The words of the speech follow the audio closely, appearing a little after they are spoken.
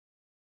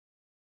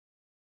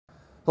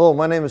Hello,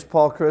 my name is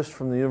Paul Chryst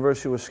from the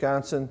University of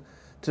Wisconsin.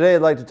 Today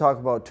I'd like to talk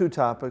about two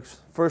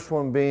topics. First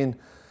one being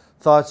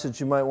thoughts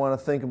that you might want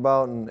to think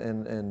about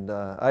and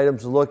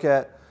items to look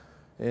at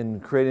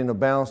in creating a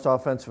balanced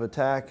offensive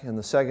attack. And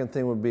the second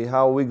thing would be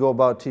how we go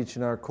about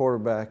teaching our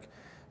quarterback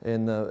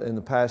in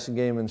the passing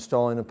game,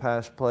 installing a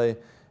pass play,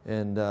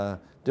 and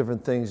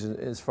different things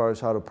as far as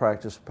how to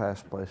practice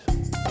pass plays.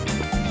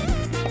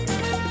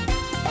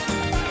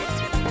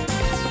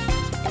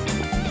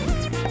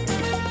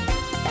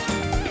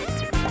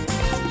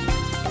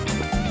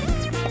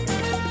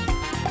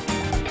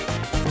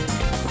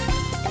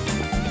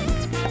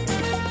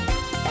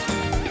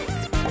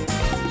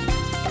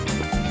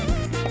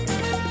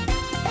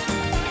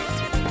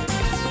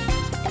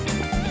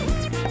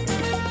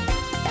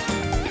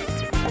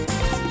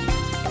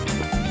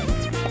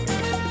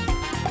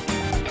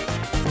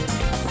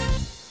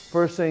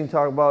 First thing to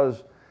talk about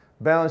is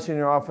balancing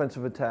your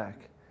offensive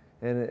attack.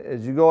 And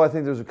as you go, I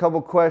think there's a couple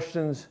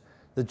questions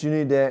that you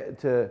need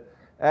to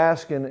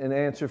ask and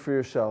answer for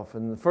yourself.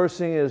 And the first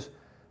thing is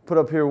put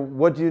up here,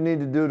 what do you need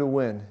to do to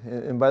win?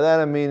 And by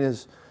that I mean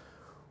is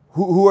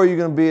who are you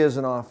going to be as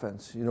an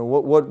offense? You know,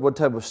 what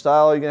type of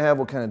style are you going to have?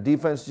 What kind of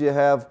defense do you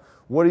have?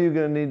 What are you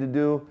going to need to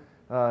do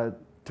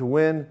to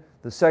win?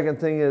 The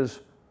second thing is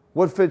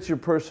what fits your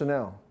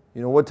personnel?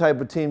 You know, what type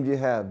of team do you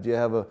have? Do you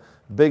have a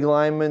big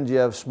lineman? Do you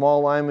have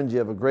small linemen? Do you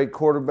have a great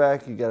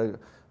quarterback? You got an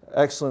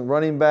excellent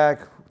running back?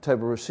 What type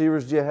of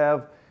receivers do you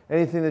have?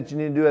 Anything that you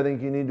need to do, I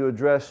think you need to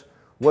address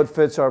what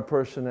fits our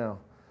personnel.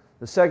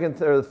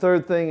 The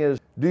third thing is,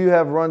 do you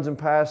have runs and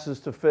passes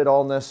to fit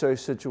all necessary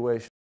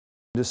situations?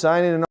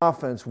 Designing an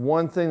offense,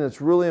 one thing that's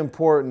really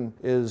important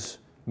is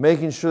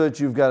making sure that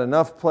you've got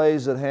enough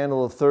plays that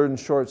handle a third and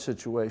short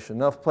situation,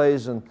 enough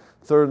plays in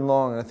third and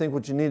long. And I think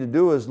what you need to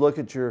do is look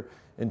at your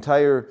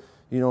entire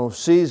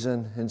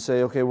season and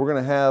say, okay, we're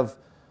going to have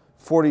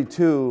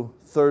 42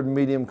 third and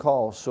medium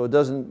calls. So it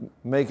doesn't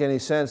make any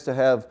sense to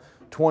have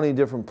 20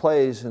 different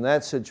plays in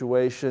that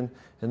situation,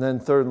 and then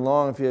third and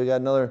long if you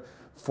got another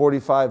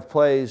 45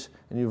 plays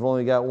and you've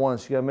only got one.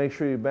 So you got to make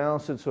sure you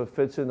balance it so it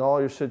fits into all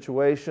your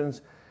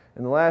situations.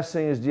 And the last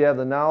thing is, do you have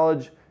the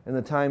knowledge and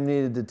the time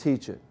needed to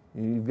teach it?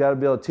 You've got to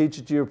be able to teach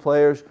it to your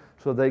players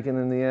so they can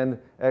in the end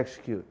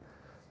execute.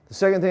 The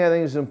second thing I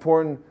think is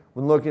important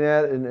when looking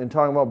at it and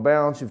talking about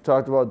balance, you've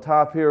talked about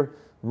top here,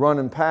 run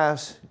and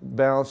pass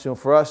balance. You know,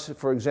 for us,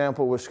 for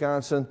example,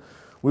 Wisconsin,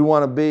 we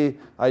want to be,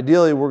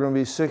 ideally we're going to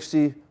be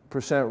 60%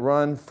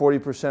 run,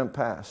 40%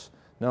 pass.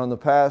 Now in the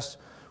past,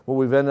 what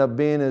we've ended up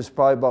being is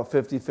probably about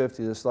 50-50.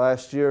 This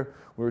last year,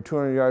 we were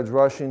 200 yards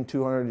rushing,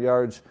 200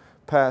 yards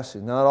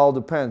passing. Now it all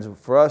depends.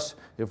 For us,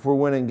 if we're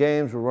winning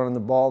games, we're running the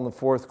ball in the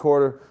fourth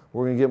quarter,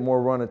 we're going to get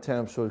more run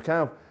attempts. So it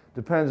kind of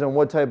depends on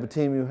what type of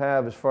team you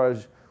have as far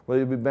as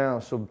whether you be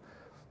balanced. So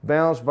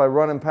balanced by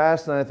run and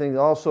pass, and I think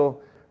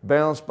also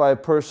balanced by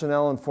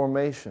personnel and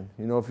formation.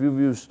 You know, if you've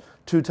used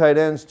two tight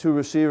ends, two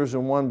receivers,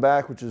 and one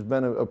back, which has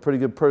been a pretty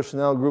good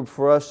personnel group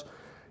for us,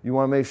 you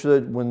want to make sure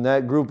that when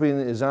that grouping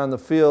is on the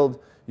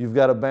field, you've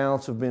got a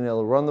balance of being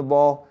able to run the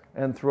ball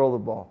and throw the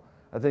ball.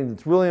 I think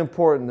it's really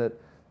important that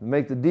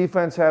make the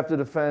defense have to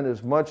defend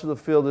as much of the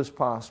field as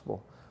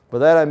possible. By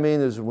that I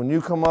mean is when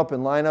you come up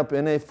and line up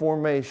in a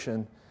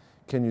formation,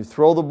 can you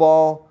throw the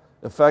ball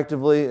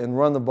effectively and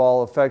run the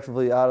ball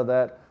effectively out of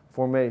that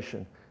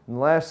formation? And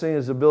the last thing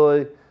is the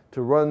ability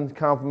to run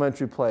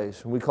complementary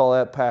plays, and we call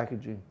that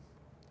packaging.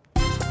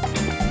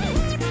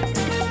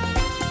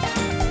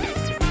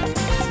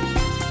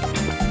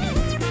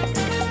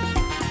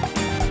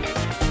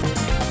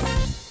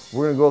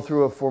 We're going to go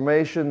through a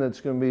formation that's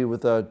going to be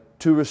with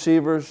two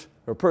receivers,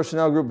 or a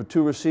personnel group of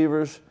two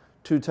receivers,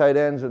 two tight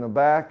ends, and a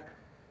back.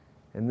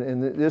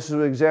 And this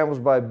is examples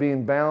by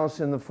being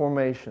balanced in the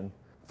formation.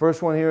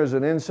 First one here is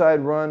an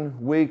inside run,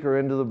 weak, or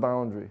into the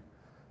boundary.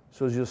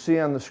 So as you'll see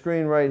on the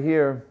screen right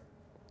here,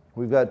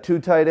 we've got two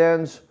tight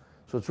ends.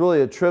 So it's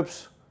really a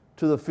trips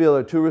to the field,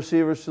 or two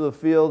receivers to the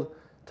field,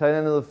 tight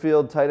end to the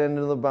field, tight end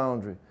to the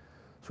boundary.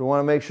 So we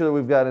want to make sure that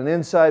we've got an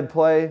inside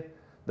play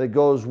that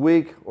goes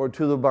weak or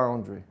to the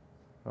boundary.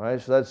 All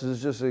right, so this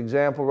is just an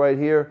example right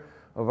here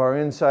of our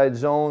inside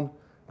zone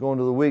going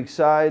to the weak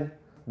side.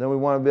 Then we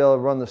want to be able to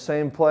run the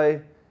same play,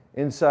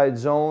 inside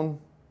zone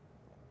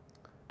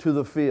to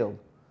the field.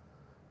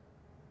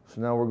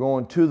 So now we're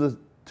going to the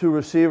two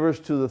receivers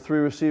to the three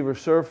receiver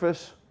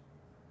surface.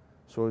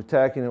 So we're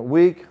attacking it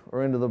weak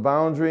or into the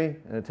boundary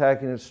and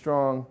attacking it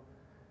strong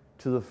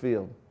to the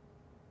field.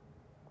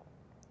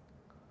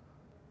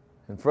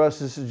 And for us,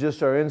 this is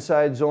just our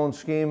inside zone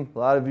scheme. A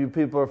lot of you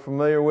people are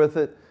familiar with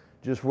it,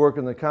 just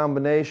working the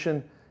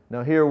combination.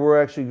 Now here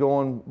we're actually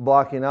going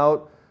blocking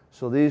out.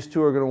 So these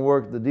two are going to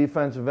work the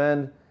defensive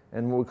end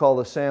and what we call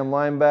the Sam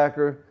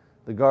linebacker.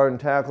 The guard and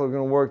tackle are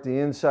going to work the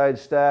inside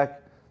stack.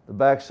 The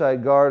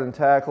backside guard and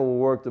tackle will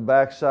work the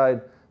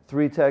backside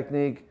three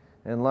technique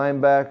and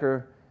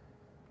linebacker.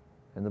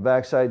 And the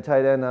backside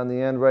tight end on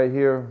the end right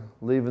here,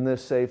 leaving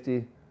this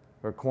safety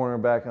or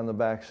cornerback on the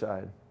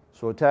backside.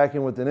 So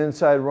attacking with an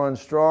inside run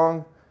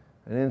strong,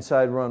 an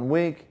inside run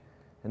weak.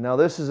 And now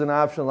this is an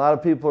option a lot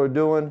of people are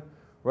doing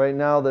right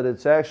now that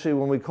it's actually,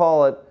 when we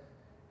call it,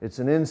 it's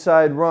an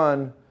inside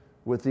run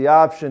with the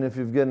option, if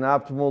you've got an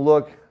optimal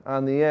look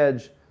on the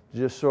edge, to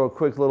just throw a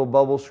quick little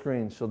bubble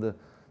screen. So the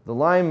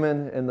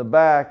linemen in the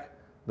back,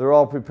 they're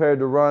all prepared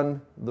to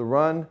run the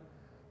run.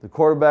 The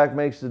quarterback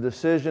makes the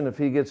decision. If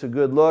he gets a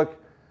good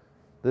look,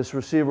 this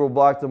receiver will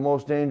block the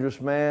most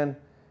dangerous man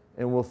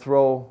and will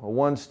throw a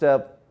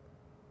one-step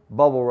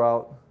bubble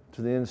route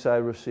to the inside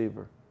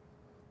receiver.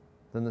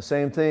 Then the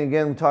same thing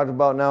again, we talked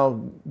about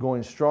now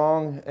going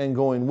strong and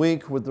going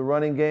weak with the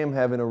running game,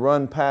 having a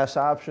run-pass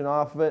option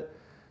off of it.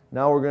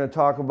 Now we're going to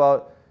talk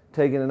about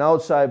taking an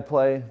outside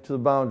play to the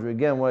boundary.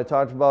 Again, what I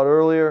talked about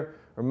earlier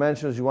or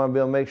mentioned is you want to be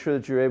able to make sure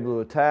that you're able to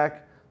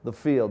attack the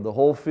field, the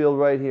whole field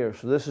right here.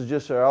 So this is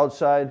just our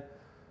outside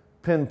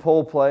pin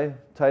pull play.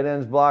 Tight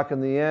ends blocking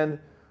the end.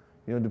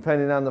 You know,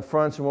 depending on the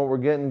fronts and what we're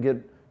getting, get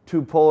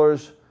two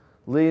pullers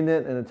leading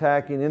it and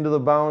attacking into the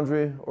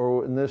boundary,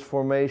 or in this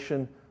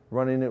formation,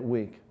 running it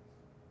weak.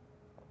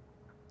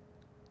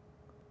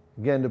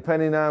 Again,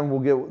 depending on, we'll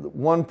get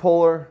one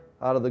puller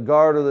out of the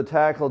guard or the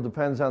tackle,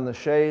 depends on the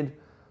shade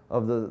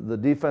of the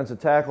defensive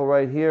tackle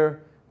right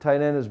here.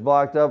 Tight end is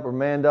blocked up or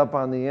manned up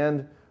on the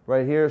end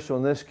right here. So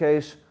in this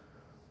case,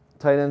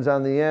 tight end's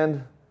on the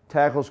end,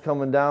 tackle's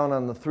coming down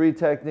on the 3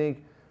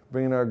 technique,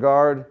 bringing our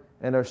guard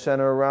and our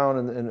center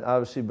around, and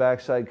obviously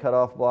backside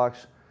cutoff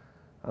blocks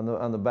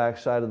on the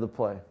backside of the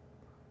play.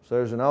 So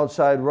there's an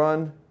outside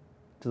run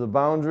to the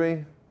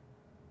boundary,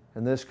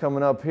 and this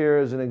coming up here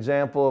is an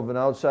example of an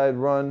outside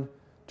run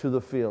to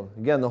the field.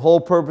 Again, the whole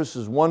purpose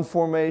is one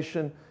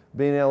formation,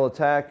 being able to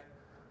attack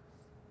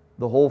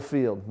the whole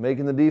field,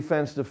 making the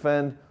defense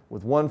defend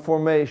with one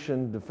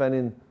formation,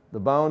 defending the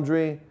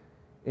boundary,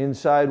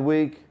 inside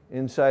weak,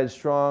 inside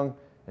strong,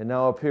 and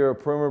now up here a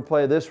perimeter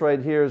play. This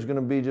right here is going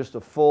to be just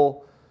a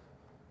full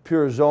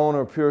pure zone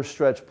or pure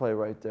stretch play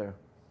right there.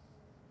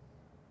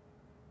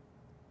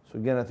 So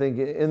again, I think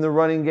in the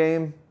running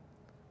game,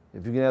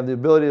 if you can have the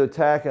ability to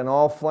attack on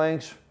all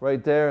flanks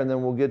right there, and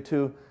then we'll get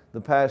to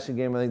the passing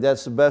game, I think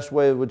that's the best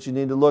way what you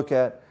need to look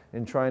at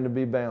in trying to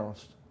be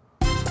balanced.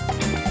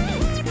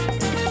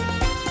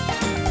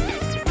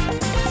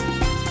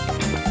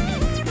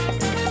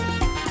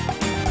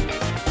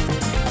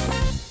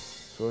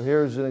 So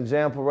here's an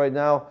example right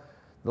now.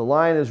 The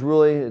line is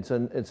really, it's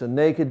a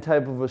naked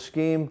type of a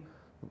scheme,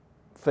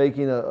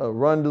 faking a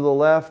run to the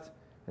left,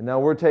 and now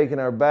we're taking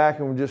our back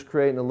and we're just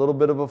creating a little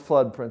bit of a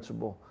flood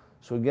principle.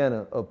 So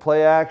again, a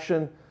play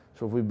action.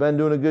 So if we've been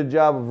doing a good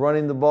job of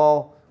running the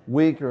ball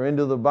weak or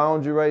into the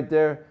boundary right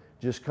there,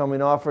 just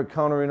coming off or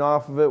countering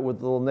off of it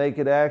with a little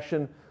naked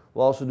action.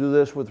 We'll also do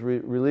this with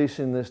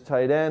releasing this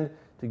tight end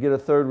to get a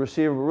third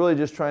receiver, but really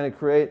just trying to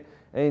create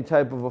any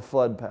type of a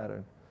flood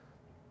pattern.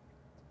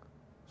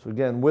 So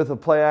again, with a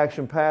play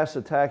action pass,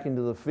 attacking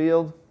to the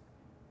field.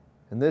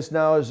 And this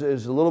now is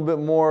a little bit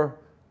more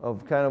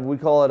of kind of, we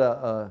call it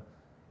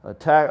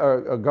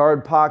a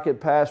guard pocket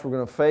pass. We're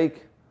going to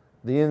fake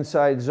the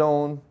inside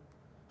zone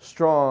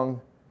strong,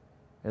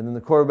 and then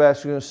the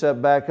quarterback's going to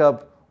set back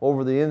up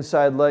over the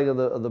inside leg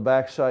of the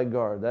backside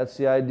guard. That's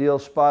the ideal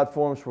spot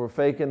for them, so we're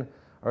faking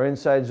our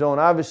inside zone.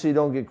 Obviously, you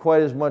don't get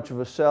quite as much of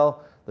a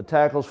sell. The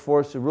tackle's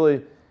forced to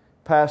really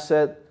pass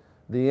set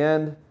the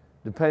end.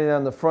 Depending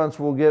on the fronts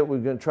we're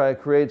going to try to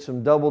create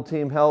some double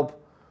team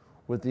help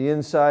with the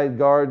inside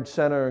guard,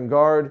 center, and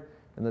guard,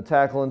 and the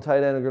tackle and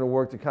tight end are going to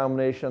work the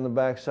combination on the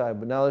backside.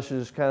 But now this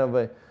is just kind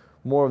of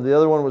more of the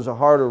other one was a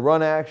harder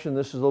run action.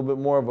 This is a little bit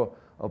more of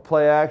a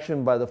play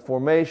action by the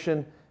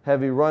formation,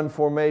 heavy run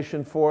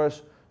formation for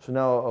us. So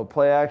now a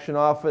play action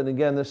off it. And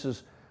again, this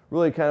is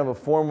really kind of a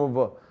form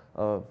of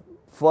a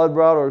flood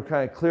route, or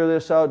kind of clear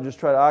this out, just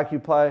try to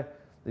occupy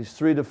these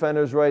 3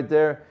 defenders right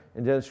there,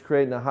 and just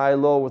creating a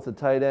high-low with the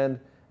tight end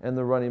and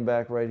the running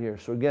back right here.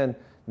 So again,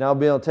 now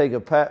being able to take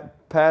a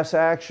pass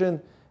action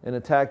and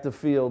attack the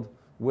field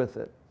with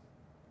it.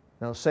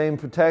 Now same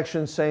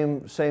protection,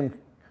 same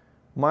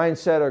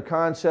mindset or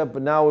concept,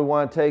 but now we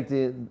want to take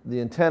the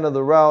intent of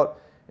the route,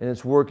 and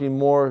it's working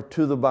more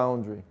to the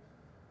boundary.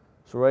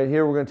 So right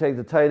here we're going to take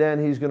the tight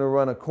end. He's going to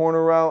run a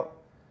corner route,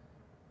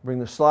 bring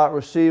the slot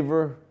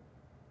receiver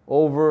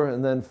over,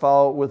 and then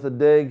follow it with a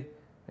dig,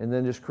 and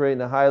then just creating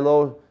a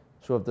high-low.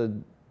 So if the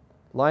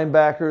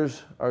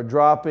linebackers are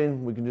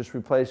dropping, we can just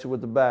replace it with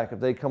the back. If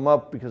they come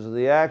up because of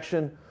the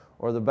action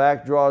or the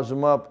back draws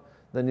them up,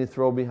 then you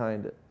throw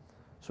behind it.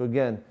 So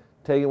again,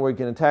 taking where you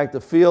can attack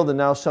the field, and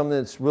now something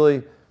that's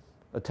really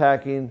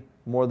attacking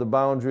more the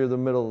boundary or the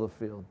middle of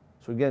the field.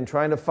 So again,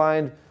 trying to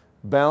find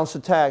balanced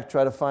attack,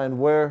 try to find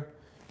where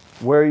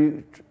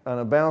you, on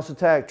a balanced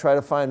attack, try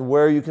to find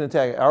where you can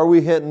attack. Are we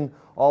hitting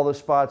all the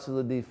spots of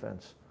the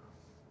defense?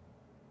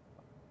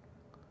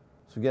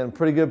 So again,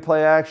 pretty good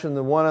play action.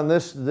 The one on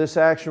this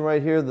action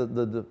right here,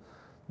 the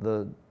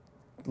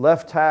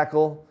left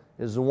tackle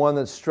is the one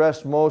that's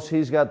stressed most.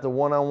 He's got the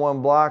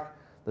one-on-one block.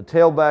 The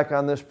tailback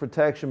on this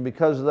protection,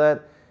 because of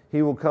that,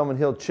 he will come and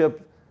he'll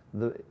chip,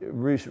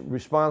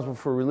 responsible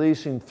for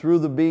releasing through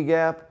the B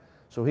gap.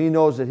 So he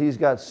knows that he's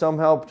got some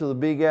help to the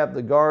B gap.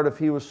 The guard, if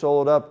he was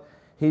soloed up,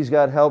 he's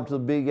got help to the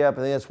B gap.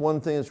 I think that's one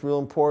thing that's real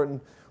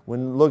important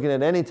when looking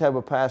at any type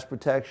of pass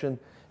protection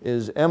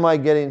is, am I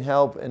getting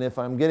help? And if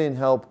I'm getting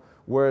help,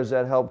 where is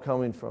that help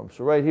coming from?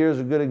 So right here is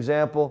a good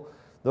example.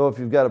 Though if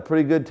you've got a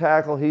pretty good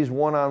tackle, he's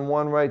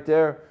one-on-one right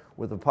there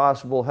with a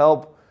possible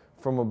help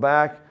from a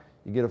back.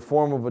 You get a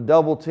form of a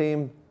double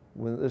team.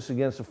 When this is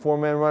against a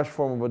four-man rush,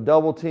 form of a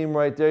double team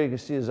right there. You can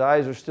see his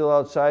eyes are still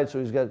outside, so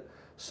he's got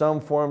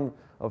some form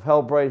of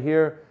help right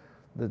here.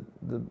 The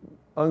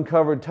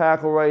uncovered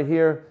tackle right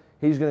here,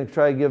 he's going to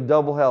try to give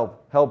double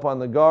help on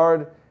the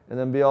guard, and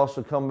then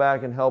also come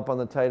back and help on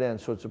the tight end.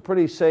 So it's a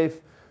pretty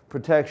safe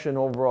protection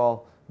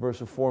overall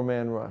versus a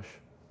four-man rush.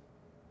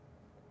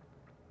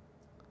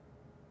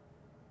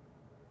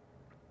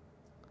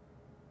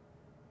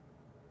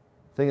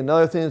 I think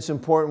another thing that's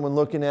important when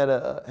looking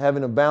at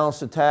having a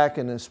balanced attack,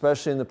 and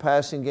especially in the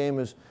passing game,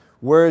 is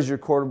where is your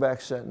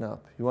quarterback setting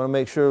up? You want to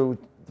make sure,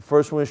 the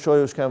first one we showed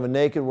you was kind of a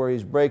naked where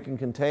he's break and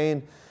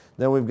contain.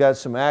 Then we've got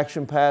some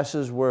action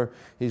passes where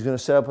he's going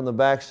to set up on the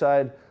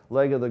backside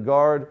leg of the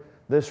guard.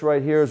 This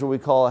right here is what we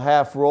call a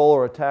half roll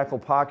or a tackle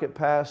pocket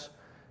pass.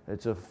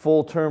 It's a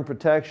full turn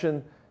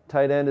protection.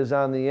 Tight end is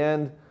on the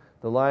end.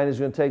 The line is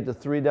going to take the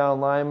three down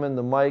linemen,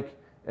 the Mike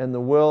and the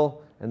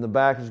Will, and the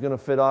back is going to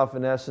fit off.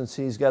 In essence,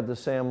 he's got the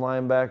Sam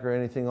linebacker or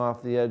anything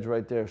off the edge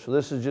right there. So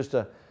this is just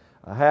a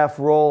half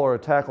roll or a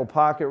tackle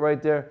pocket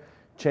right there,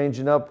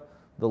 changing up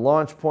the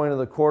launch point of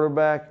the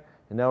quarterback.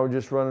 And now we're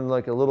just running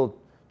like a little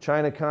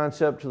China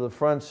concept to the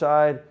front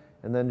side,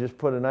 and then just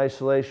put an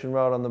isolation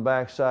route on the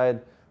back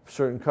side.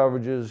 Certain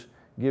coverages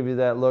give you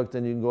that look,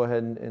 then you can go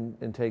ahead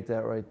and take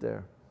that right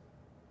there.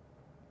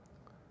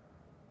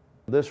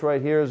 This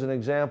right here is an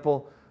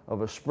example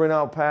of a sprint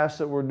out pass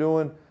that we're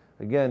doing.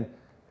 Again,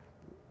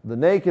 the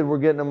naked, we're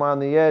getting them on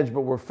the edge,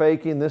 but we're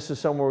faking. This is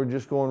somewhere we're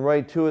just going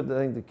right to it. I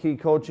think the key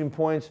coaching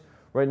points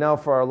right now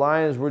for our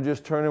Lions, we're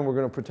just turning, we're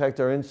going to protect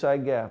our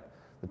inside gap.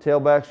 The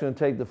tailback's going to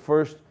take the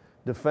first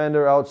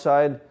defender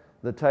outside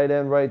the tight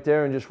end right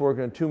there and just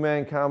working a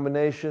two-man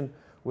combination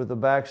with the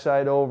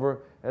backside over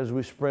as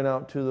we sprint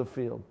out to the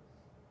field.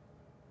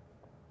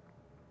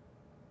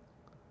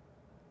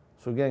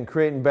 So again,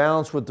 creating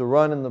balance with the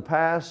run and the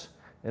pass,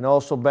 and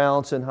also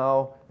balance in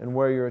how and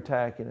where you're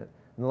attacking it.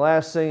 And the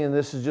last thing, and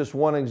this is just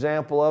one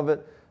example of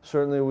it,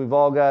 certainly we've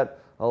all got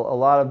a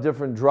lot of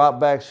different drop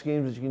back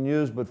schemes that you can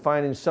use, but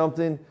finding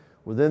something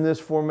within this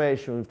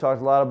formation. We've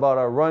talked a lot about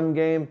our run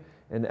game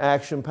and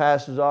action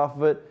passes off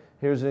of it.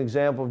 Here's an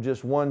example of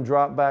just one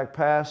drop back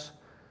pass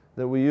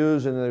that we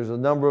use, and there's a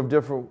number of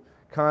different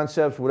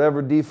concepts,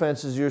 whatever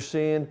defenses you're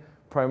seeing.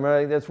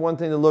 Primarily, that's one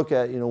thing to look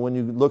at. You know,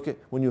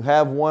 when you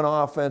have one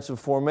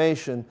offensive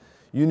formation,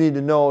 you need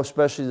to know,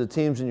 especially the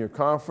teams in your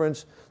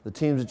conference, the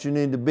teams that you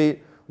need to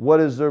beat, what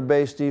is their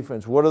base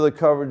defense? What are the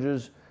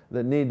coverages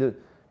that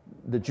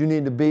you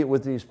need to beat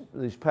with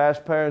these pass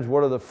patterns?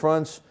 What are the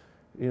fronts,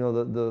 you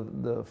know,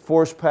 the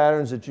force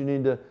patterns that you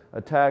need to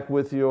attack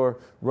with your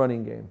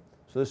running game?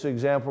 So this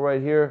example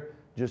right here,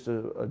 just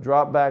a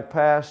drop back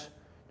pass,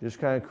 just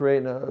kind of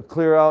creating a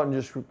clear out and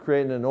just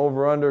creating an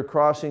over-under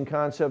crossing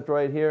concept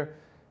right here.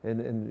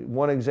 And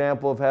one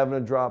example of having a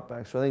drop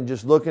back. So I think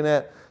just looking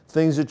at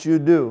things that you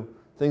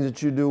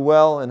do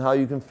well, and how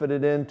you can fit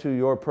it into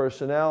your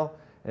personnel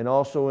and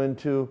also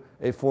into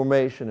a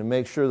formation, and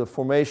make sure the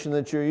formation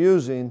that you're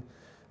using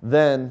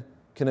then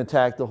can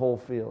attack the whole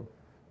field.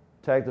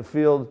 Attack the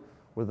field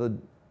with a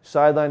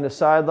sideline to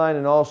sideline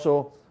and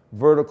also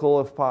vertical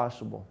if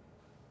possible.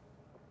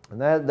 And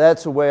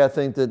that's a way I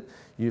think that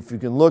if you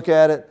can look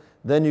at it,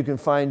 then you can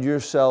find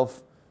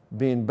yourself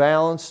being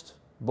balanced,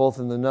 both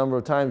in the number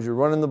of times you're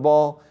running the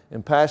ball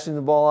and passing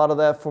the ball out of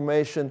that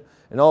formation,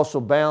 and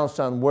also balanced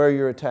on where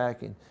you're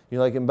attacking. You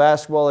know, like in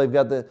basketball, they've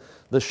got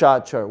the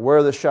shot chart. Where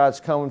are the shots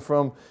coming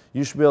from?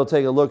 You should be able to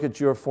take a look at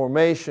your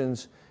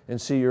formations and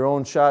see your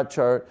own shot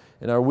chart.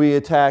 And are we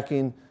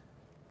attacking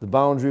the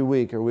boundary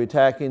weak? Are we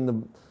attacking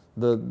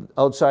the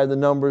outside the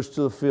numbers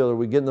to the field? Are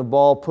we getting the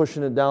ball,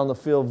 pushing it down the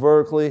field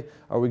vertically?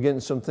 Are we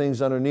getting some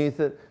things underneath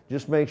it?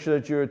 Just make sure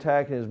that you're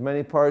attacking as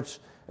many parts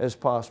as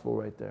possible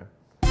right there.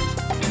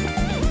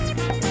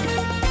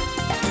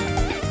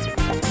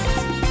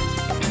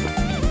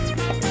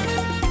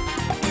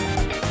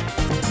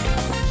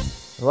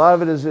 A lot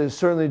of it is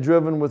certainly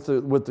driven with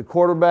the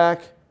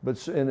quarterback,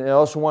 and I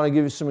also want to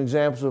give you some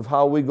examples of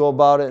how we go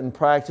about it in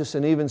practice,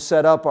 and even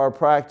set up our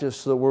practice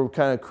so that we're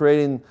kind of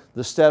creating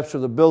the steps or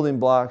the building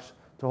blocks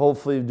to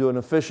hopefully do an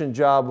efficient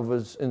job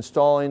of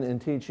installing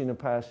and teaching a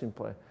passing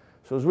play.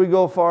 So as we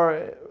go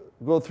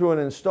through and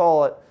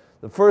install it,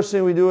 the first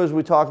thing we do is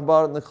we talk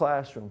about it in the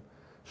classroom.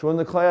 So in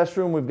the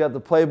classroom, we've got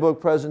the playbook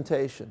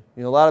presentation.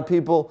 You know, a lot of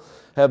people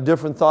have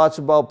different thoughts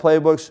about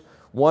playbooks.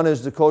 One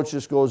is the coach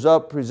just goes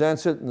up,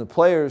 presents it, and the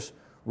players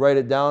write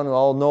it down. We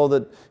all know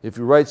that if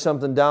you write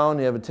something down,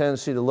 you have a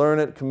tendency to learn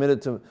it, commit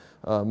it to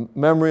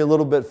memory a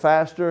little bit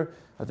faster.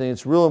 I think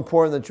it's real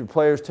important that your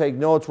players take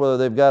notes, whether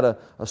they've got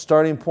a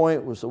starting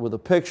point with a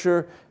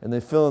picture and they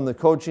fill in the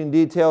coaching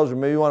details, or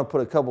maybe you want to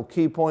put a couple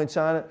key points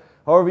on it.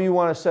 However you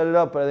want to set it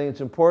up, but I think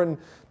it's important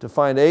to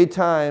find a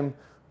time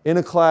in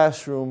a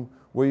classroom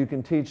where you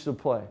can teach the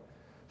play.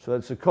 So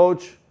that's the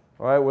coach,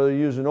 all right, whether you're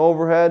using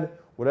overhead,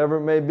 whatever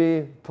it may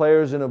be,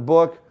 players in a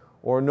book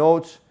or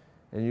notes,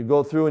 and you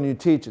go through and you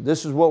teach it.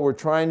 This is what we're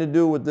trying to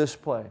do with this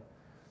play.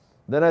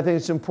 Then I think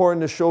it's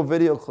important to show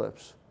video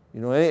clips.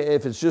 You know,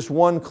 if it's just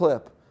one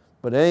clip,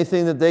 but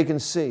anything that they can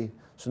see.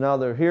 So now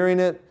they're hearing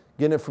it,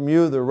 getting it from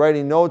you, they're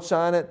writing notes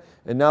on it,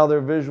 and now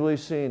they're visually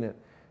seeing it.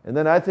 And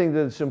then I think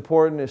that it's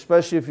important,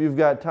 especially if you've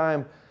got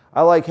time,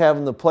 I like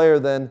having the player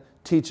then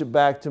teach it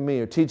back to me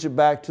or teach it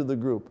back to the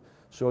group.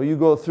 So you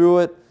go through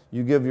it,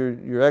 you give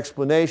your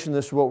explanation,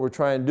 this is what we're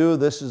trying to do,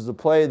 this is the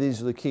play,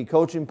 these are the key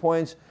coaching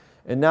points,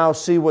 and now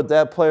see what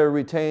that player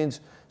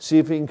retains, see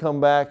if he can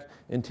come back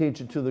and teach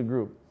it to the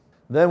group.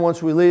 Then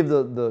once we leave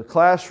the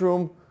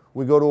classroom,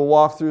 we go to a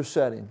walkthrough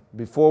setting.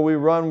 Before we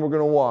run, we're going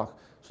to walk.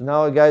 So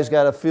now a guy's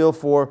got a feel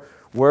for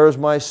where's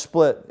my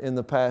split in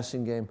the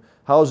passing game?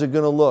 How's it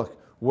going to look?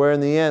 Where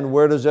in the end,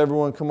 where does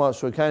everyone come up?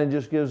 So it kind of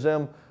just gives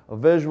them a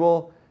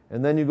visual,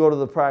 and then you go to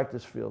the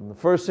practice field. And the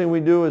first thing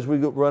we do is we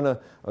run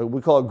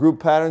we call it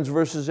group patterns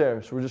versus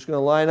error. So we're just going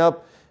to line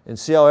up and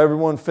see how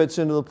everyone fits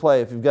into the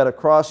play. If you've got a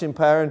crossing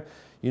pattern,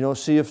 you know,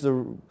 see if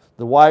the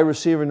Y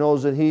receiver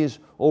knows that he's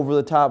over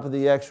the top of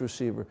the X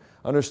receiver.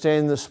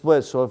 Understanding the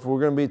split. So if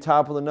we're going to be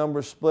top of the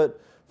number split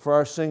for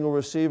our single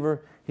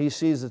receiver, he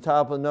sees the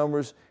top of the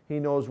numbers, he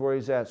knows where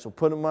he's at. So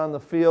put him on the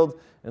field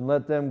and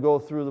let them go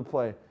through the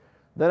play.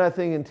 Then I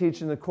think in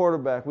teaching the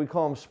quarterback, we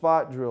call them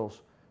spot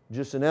drills.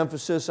 Just an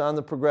emphasis on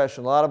the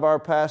progression. A lot of our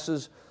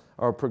passes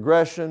are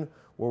progression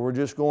where we're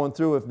just going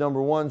through. If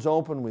number one's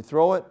open, we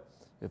throw it.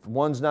 If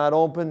one's not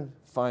open,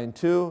 find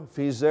two. If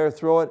he's there,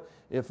 throw it.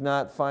 If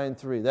not, find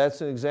three.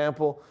 That's an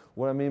example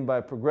what I mean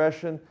by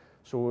progression.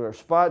 So with our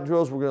spot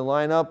drills, we're going to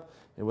line up,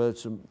 and whether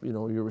it's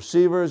your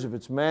receivers, if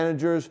it's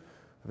managers,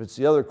 if it's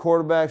the other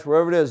quarterbacks,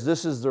 wherever it is,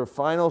 this is their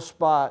final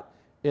spot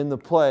in the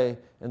play,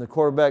 and the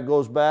quarterback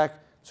goes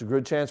back. It's a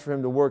good chance for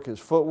him to work his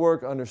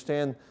footwork,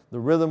 understand the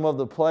rhythm of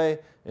the play,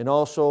 and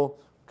also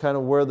kind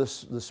of where the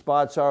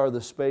spots are,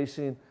 the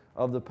spacing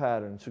of the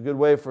pattern. It's a good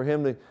way for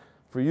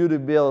you to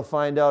be able to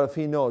find out if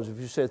he knows. If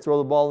you say throw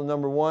the ball to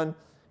number one,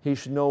 he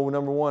should know who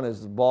number one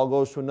is. The ball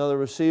goes to another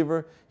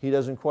receiver, he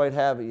doesn't quite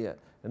have it yet.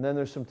 And then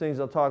there's some things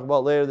I'll talk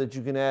about later that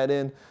you can add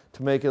in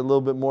to make it a little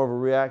bit more of a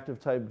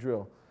reactive type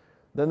drill.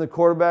 Then the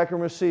quarterback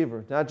and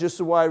receiver, not just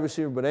the wide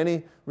receiver, but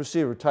any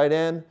receiver, tight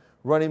end,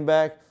 running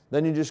back.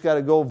 Then you just got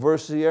to go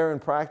versus the air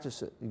and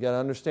practice it. You got to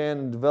understand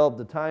and develop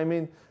the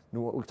timing,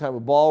 what type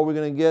of ball we're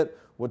going to get,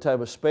 what type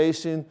of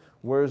spacing,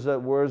 where's the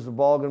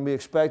ball going to be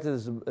expected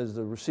as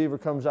the receiver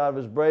comes out of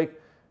his break.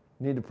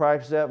 You need to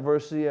practice that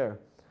versus the air.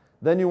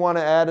 Then you want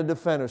to add a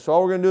defender. So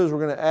all we're going to do is we're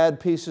going to add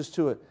pieces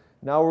to it.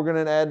 Now we're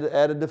going to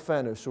add a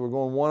defender. So we're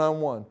going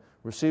one-on-one.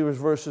 Receivers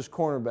versus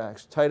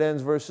cornerbacks, tight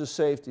ends versus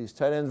safeties,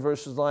 tight ends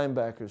versus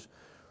linebackers,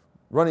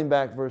 running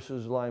back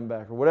versus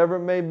linebacker, whatever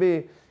it may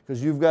be,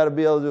 because you've got to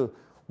be able to do.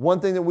 One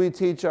thing that we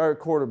teach our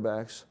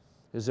quarterbacks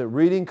is that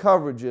reading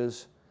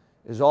coverages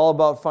is all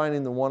about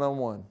finding the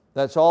one-on-one.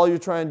 That's all you're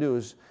trying to do.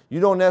 Is you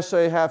don't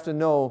necessarily have to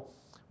know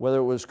whether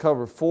it was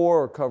cover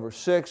 4 or cover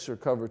 6 or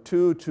cover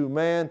 2,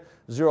 two-man,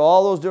 0,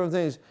 all those different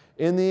things.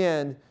 In the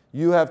end,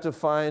 you have to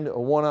find a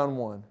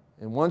one-on-one.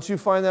 And once you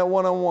find that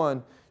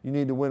one-on-one, you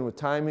need to win with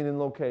timing and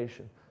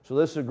location. So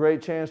this is a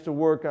great chance to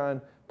work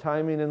on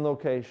timing and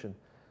location.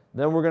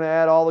 Then we're going to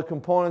add all the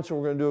components, and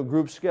we're going to do a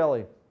group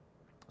skelly.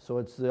 So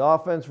it's the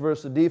offense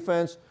versus the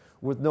defense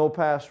with no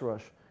pass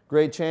rush.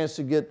 Great chance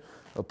to get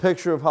a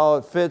picture of how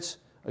it fits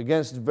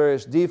against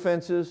various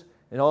defenses,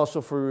 and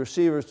also for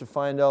receivers to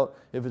find out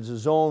if it's a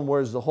zone,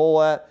 where's the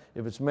hole at,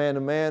 if it's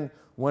man-to-man,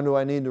 when do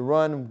I need to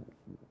run,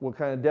 what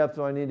kind of depth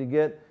do I need to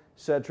get,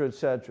 etc.,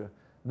 etc.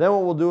 Then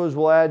what we'll do is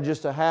we'll add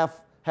just a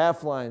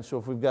half line. So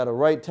if we've got a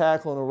right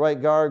tackle and a right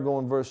guard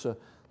going versus a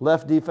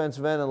left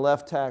defensive end and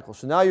left tackle.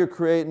 So now you're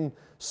creating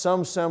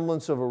some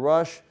semblance of a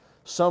rush,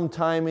 some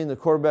timing. The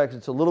quarterback,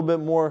 it's a little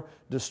bit more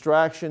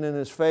distraction in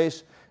his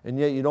face, and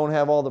yet you don't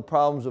have all the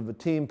problems of a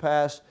team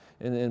pass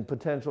and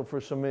potential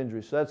for some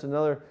injury. So that's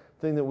another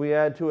thing that we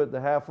add to it,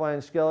 the half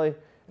line skelly,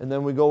 and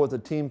then we go with a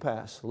team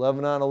pass,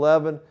 11 on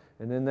 11,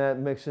 and then that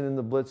mixing in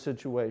the blitz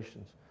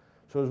situations.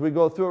 So as we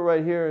go through it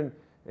right here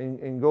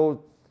and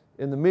go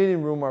in the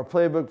meeting room, our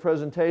playbook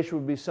presentation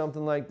would be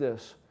something like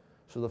this.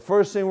 So the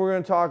first thing we're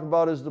going to talk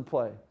about is the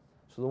play.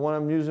 So the one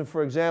I'm using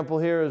for example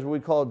here is what we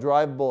call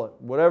drive bullet.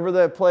 Whatever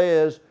that play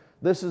is,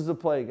 this is the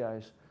play,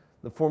 guys.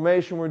 The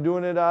formation we're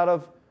doing it out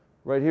of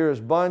right here is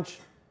bunch,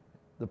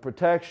 the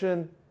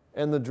protection,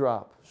 and the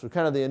drop. So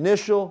kind of the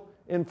initial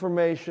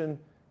information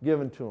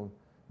given to them.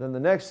 Then the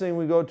next thing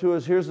we go to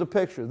is here's the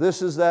picture.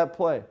 This is that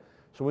play.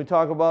 So when we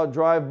talk about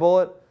drive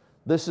bullet,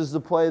 this is the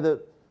play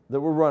that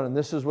we're running.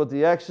 This is what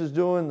the X is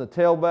doing, the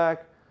tailback,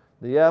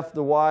 the F,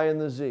 the Y,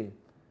 and the Z.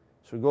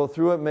 So go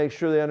through it, make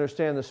sure they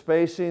understand the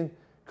spacing.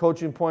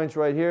 Coaching points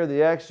right here.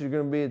 The X, you're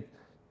going to be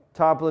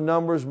top of the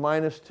numbers,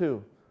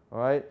 -2. All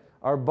right?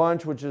 Our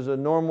bunch, which is a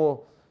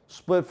normal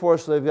split for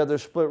us, so they've got their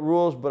split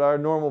rules, but our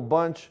normal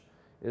bunch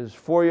is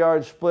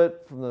 4-yard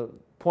split from the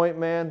point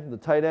man, the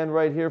tight end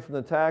right here from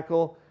the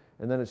tackle,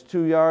 and then it's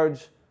 2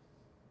 yards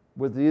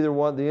with either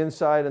one, the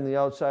inside and the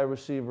outside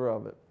receiver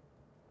of it.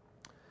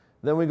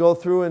 Then we go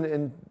through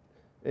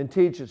and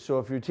teach it. So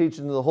if you're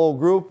teaching the whole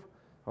group,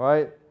 all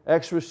right,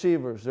 X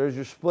receivers, there's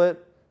your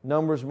split,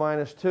 numbers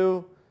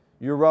 -2.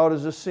 Your route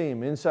is a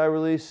seam, inside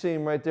release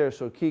seam right there.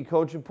 So key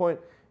coaching point,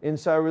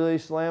 inside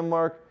release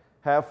landmark,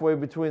 halfway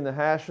between the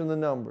hash and the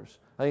numbers.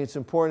 I think it's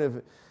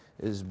important,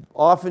 if, as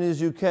often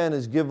as you can,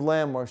 is give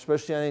landmarks,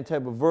 especially on any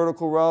type of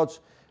vertical routes,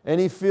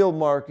 any field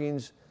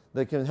markings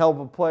that can help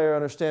a player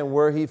understand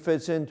where he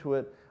fits into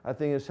it, I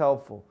think is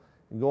helpful.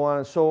 And go on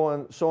and so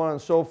on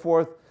and so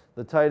forth.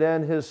 The tight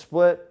end, his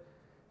split,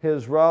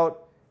 his route,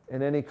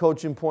 and any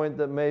coaching point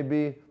that may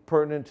be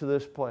pertinent to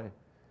this play.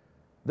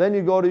 Then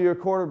you go to your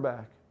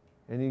quarterback,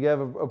 and you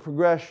have a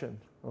progression,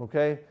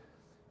 okay?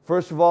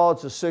 First of all,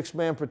 it's a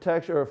 6-man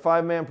protection or a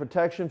 5-man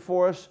protection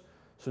for us.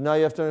 So now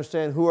you have to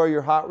understand who are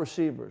your hot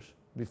receivers.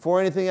 Before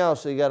anything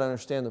else, you got to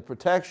understand the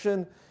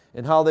protection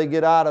and how they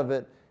get out of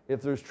it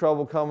if there's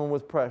trouble coming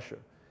with pressure.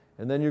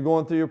 And then you're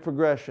going through your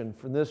progression.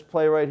 From this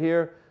play right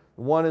here,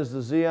 1 is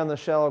the Z on the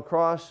shallow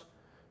cross,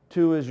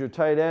 2 is your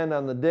tight end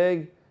on the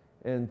dig,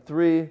 and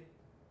 3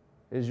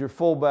 is your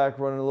fullback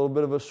running a little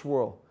bit of a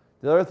swirl.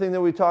 The other thing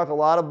that we talk a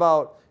lot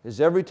about is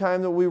every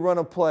time that we run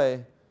a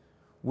play,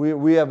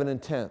 we have an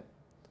intent.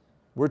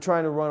 We're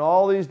trying to run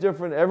all these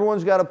different,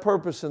 everyone's got a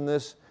purpose in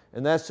this,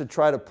 and that's to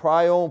try to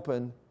pry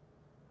open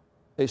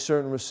a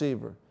certain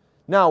receiver.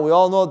 Now, we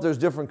all know that there's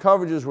different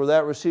coverages where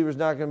that receiver's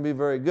not going to be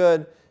very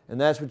good, and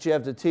that's what you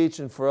have to teach,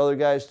 and for other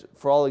guys,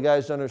 for all the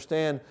guys to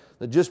understand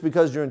that just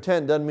because your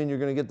intent doesn't mean you're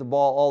going to get the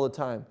ball all the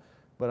time.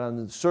 But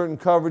on certain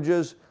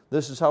coverages,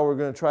 this is how we're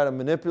going to try to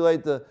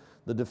manipulate the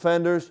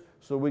defenders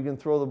so we can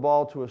throw the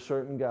ball to a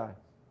certain guy.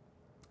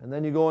 And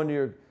then you go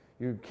into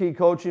your key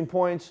coaching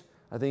points.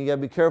 I think you got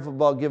to be careful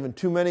about giving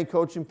too many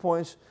coaching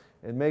points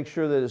and make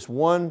sure that it's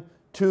 1,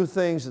 2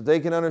 things that they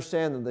can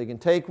understand, that they can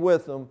take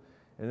with them.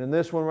 And in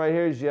this one right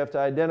here is you have to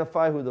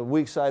identify who the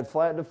weak side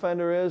flat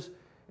defender is,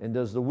 and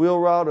does the wheel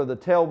route or the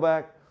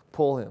tailback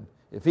pull him.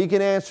 If he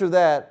can answer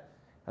that,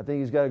 I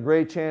think he's got a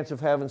great chance of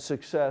having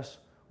success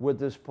with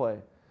this play.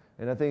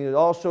 And I think it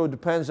also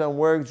depends on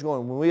where he's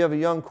going. When we have a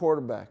young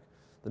quarterback,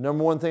 the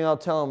number one thing I'll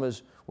tell him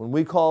is when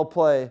we call a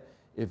play,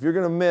 if you're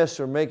going to miss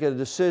or make a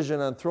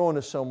decision on throwing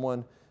to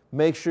someone,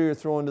 make sure you're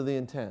throwing to the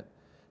intent.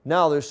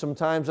 Now, there's some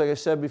times, like I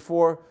said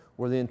before,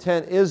 where the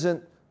intent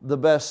isn't the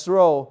best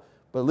throw,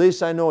 but at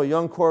least I know a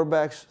young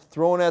quarterback's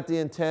throwing at the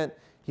intent.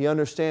 He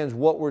understands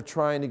what we're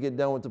trying to get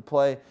done with the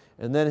play,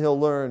 and then he'll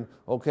learn,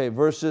 okay,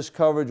 versus this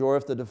coverage, or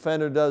if the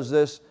defender does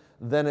this,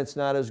 then it's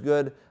not as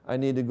good. I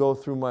need to go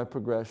through my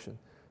progression.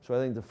 So I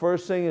think the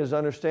first thing is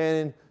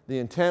understanding the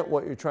intent,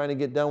 what you're trying to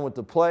get done with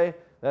the play.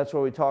 That's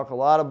why we talk a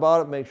lot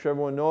about it, make sure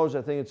everyone knows.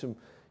 I think it's,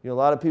 a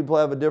lot of people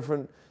have a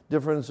different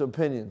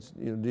opinions.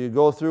 Do you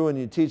go through and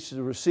you teach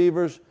the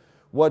receivers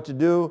what to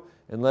do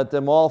and let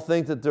them all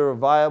think that they're a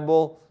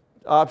viable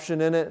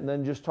option in it, and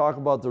then just talk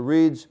about the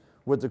reads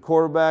with the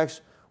quarterbacks?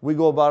 We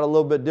go about it a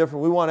little bit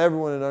different. We want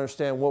everyone to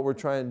understand what we're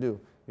trying to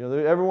do.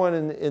 Everyone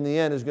in the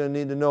end is going to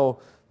need to know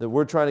that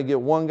we're trying to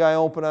get one guy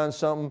open on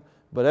something,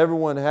 but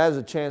everyone has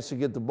a chance to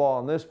get the ball.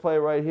 On this play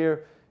right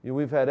here,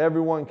 we've had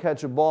everyone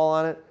catch a ball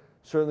on it.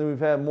 Certainly we've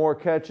had more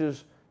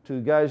catches to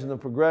the guys in the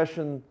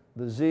progression,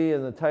 the Z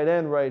and the tight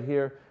end right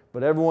here,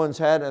 but everyone's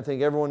had, and I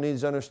think everyone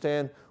needs to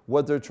understand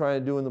what they're trying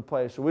to do in the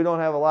play. So we don't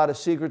have a lot of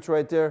secrets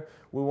right there.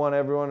 We want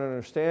everyone to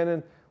understand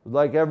it. We'd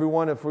like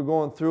everyone, if we're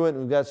going through it, and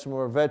we've got some of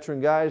our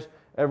veteran guys,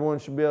 everyone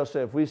should be able to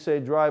say, if we say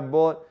drive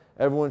bullet,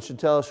 everyone should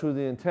tell us who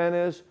the intent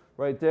is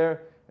right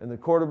there. And the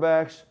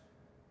quarterbacks,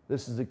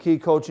 this is the key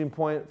coaching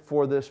point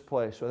for this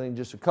play. So I think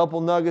just a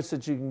couple nuggets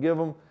that you can give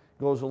them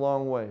goes a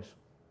long ways.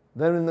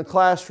 Then in the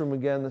classroom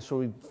again,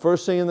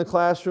 first thing in the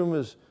classroom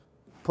is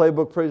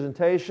playbook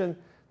presentation.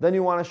 Then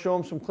you want to show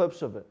them some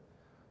clips of it.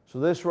 So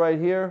this right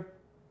here,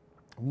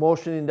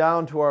 motioning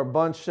down to our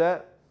bunch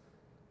set.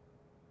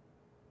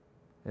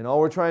 And all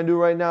we're trying to do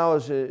right now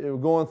is we're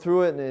going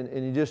through it,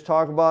 and you just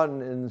talk about it,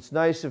 and it's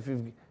nice if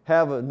you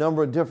have a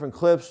number of different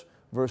clips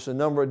versus a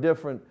number of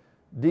different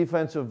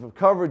defensive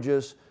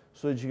coverages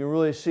so that you can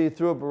really see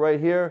through it. But right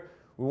here,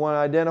 we want to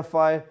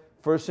identify,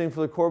 first thing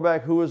for the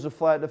quarterback, who is the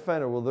flat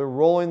defender? Well, they're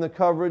rolling the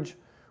coverage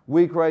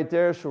weak right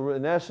there, so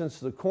in essence,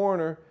 the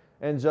corner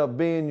ends up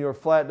being your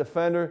flat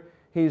defender.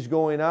 He's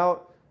going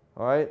out,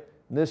 all right?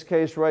 In this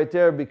case right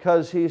there,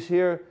 because he's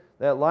here,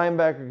 that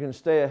linebacker can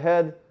stay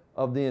ahead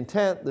of the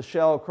intent, the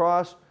shallow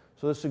cross.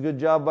 So this is a good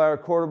job by our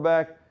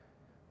quarterback.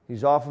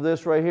 He's off of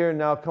this right here,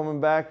 now coming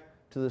back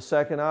to the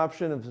second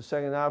option. If the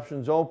second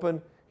option's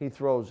open, he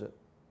throws it.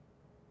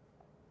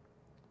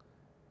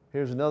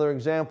 Here's another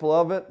example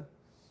of it.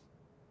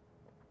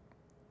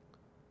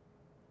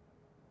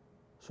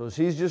 So as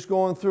he's just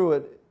going through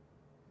it,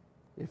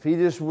 if he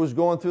just was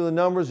going through the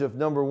numbers, if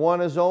number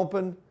 1 is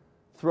open,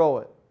 throw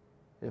it.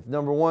 If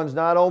number 1's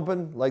not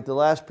open, like the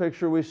last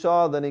picture we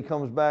saw, then he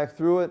comes back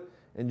through it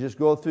and just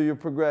go through your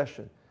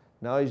progression.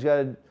 Now he's got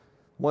to,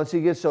 once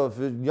he gets, so if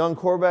a young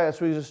quarterback, that's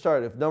where he's going to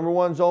start. If number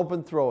 1's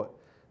open, throw it.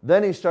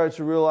 Then he starts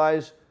to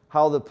realize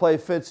how the play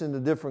fits into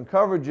different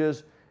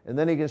coverages, and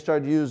then he can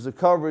start to use the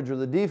coverage or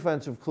the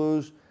defensive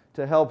clues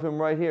to help him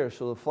right here.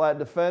 So the flat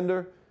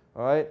defender,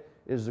 all right,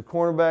 is the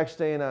cornerback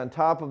staying on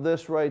top of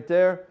this right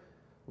there.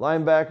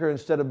 Linebacker,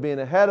 instead of being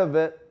ahead of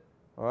it,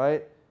 all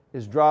right,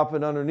 is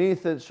dropping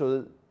underneath it, so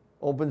it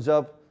opens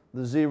up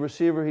the Z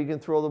receiver. He can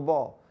throw the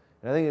ball.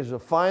 And I think there's a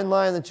fine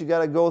line that you got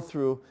to go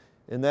through,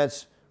 and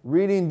that's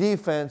reading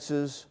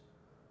defenses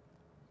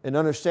and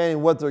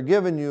understanding what they're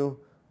giving you,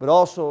 but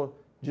also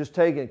just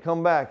take it,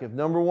 come back. If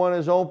number one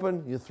is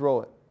open, you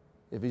throw it.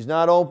 If he's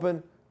not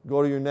open,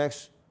 go to your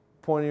next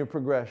point of your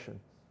progression.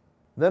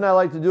 Then I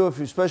like to do,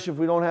 especially if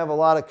we don't have a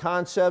lot of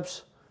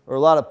concepts or a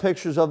lot of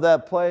pictures of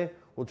that play,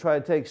 we'll try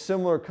to take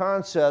similar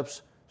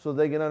concepts so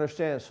they can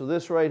understand. So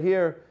this right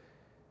here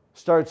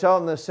starts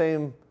out in the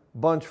same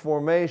bunch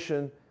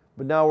formation,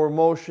 but now we're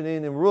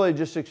motioning and really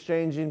just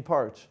exchanging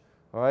parts.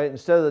 All right,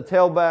 instead of the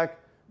tailback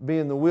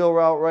being the wheel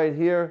route right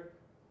here,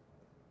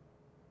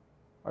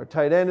 our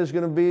tight end is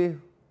going to be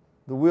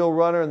the wheel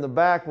runner, and the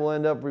back will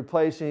end up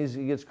replacing.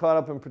 He gets caught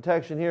up in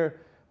protection here,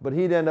 but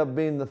he'd end up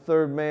being the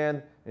third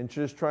man and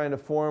just trying to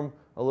form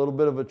a little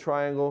bit of a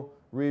triangle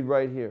read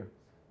right here.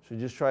 So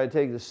just try to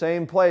take the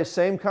same play,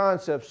 same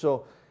concept.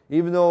 So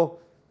even though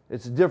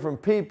it's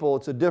different people,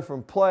 it's a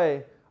different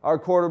play, our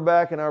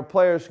quarterback and our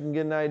players can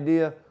get an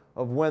idea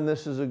of when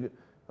this is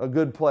a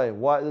good play.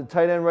 Why, the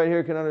tight end right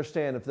here can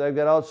understand if they've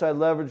got outside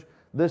leverage,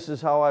 this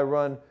is how I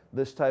run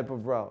this type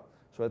of route.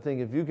 So I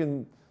think if you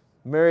can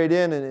marry it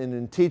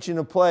in teaching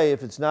a play,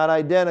 if it's not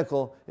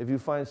identical, if you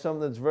find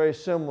something that's very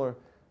similar,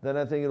 then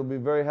I think it'll be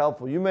very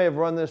helpful. You may have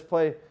run this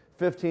play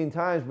 15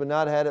 times but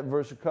not had it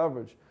versus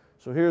coverage.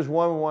 So here's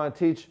one we want to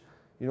teach.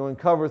 You know, in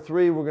cover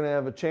 3, we're going to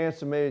have a chance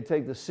to maybe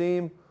take the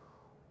seam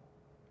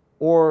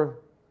or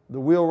the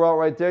wheel route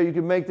right there. You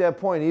can make that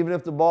point even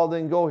if the ball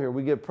didn't go here.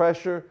 We get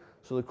pressure,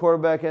 so the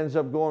quarterback ends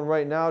up going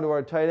right now to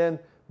our tight end,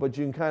 but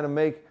you can kind of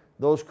make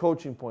those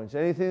coaching points.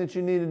 Anything that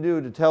you need to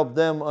do to help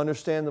them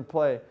understand the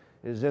play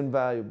is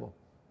invaluable.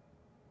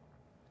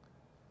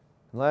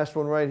 And last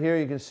one right here,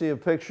 you can see a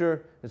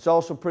picture. It's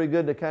also pretty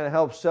good to kind of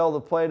help sell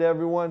the play to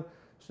everyone.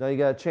 So now you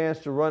got a chance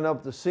to run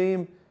up the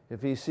seam.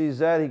 If he sees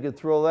that, he could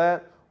throw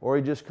that, or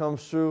he just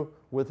comes through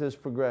with his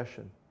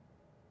progression.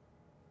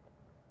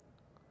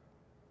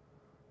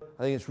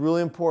 I think it's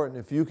really important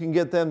if you can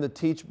get them to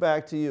teach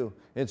back to you.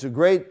 It's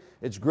great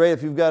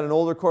if you've got an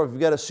older quarterback, if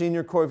you've got a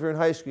senior quarterback, if you're in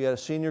high school, you got a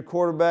senior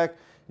quarterback,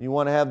 and you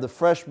want to have the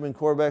freshman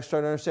quarterback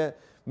start to understand,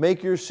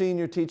 make your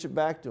senior teach it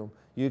back to them.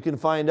 You can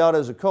find out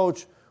as a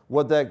coach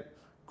what that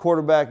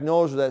quarterback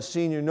knows or that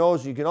senior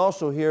knows. You can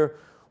also hear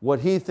what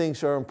he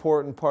thinks are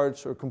important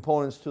parts or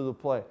components to the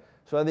play.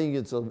 So I think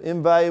it's an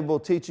invaluable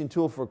teaching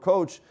tool for a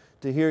coach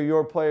to hear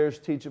your players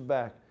teach it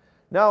back.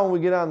 Now when we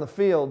get on the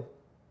field,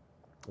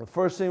 the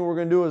first thing we're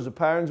going to do is the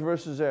patterns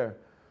versus error.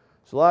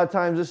 So a lot of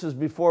times this is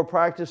before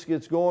practice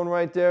gets going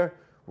right there.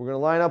 We're going to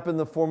line up in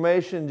the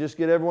formation, just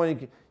get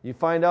everyone, you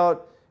find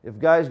out if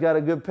guys got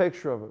a good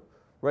picture of it.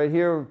 Right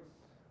here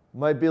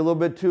might be a little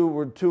bit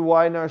we're too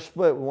wide in our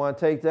split. We want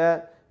to take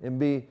that and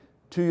be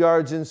 2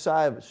 yards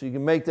inside of it. So you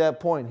can make that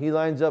point. He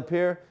lines up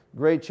here,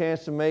 great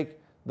chance to make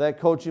that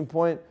coaching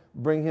point,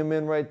 bring him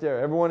in right there.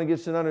 Everyone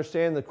gets to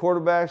understand the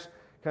quarterbacks,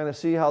 kind of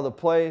see how the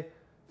play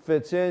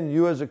fits in.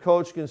 You as a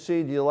coach can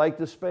see, do you like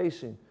the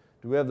spacing?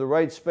 Do we have the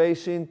right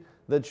spacing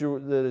that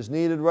is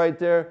needed right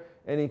there?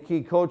 Any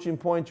key coaching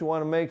points you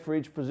want to make for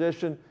each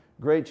position?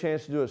 Great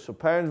chance to do it. So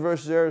patterns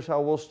versus errors is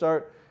how we'll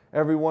start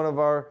every one of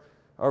our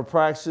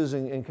practices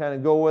and kind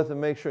of go with and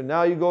make sure.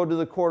 Now you go to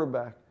the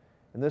quarterback,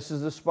 and this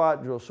is the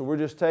spot drill. So we're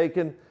just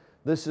taking,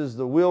 this is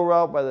the wheel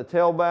route by the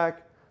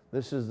tailback.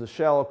 This is the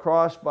shallow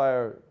cross by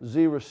our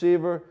Z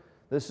receiver.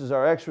 This is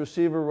our X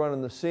receiver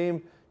running the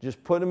seam.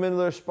 Just put them into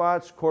their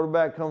spots.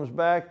 Quarterback comes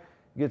back,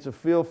 gets a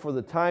feel for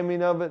the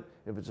timing of it.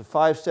 If it's a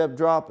 5-step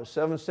drop, a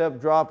 7-step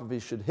drop, if he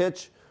should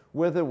hitch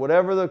with it,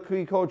 whatever the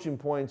key coaching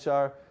points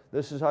are,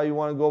 this is how you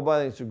want to go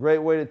by it. It's a great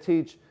way to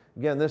teach.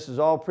 Again, this is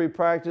all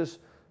pre-practice.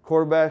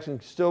 Quarterbacks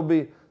can still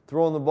be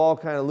throwing the ball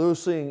kind of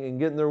loosely and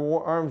getting their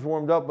arms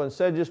warmed up, but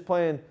instead of just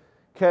playing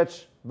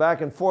catch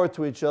back and forth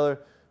to each other,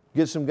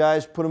 get some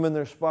guys, put them in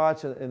their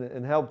spots,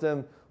 and help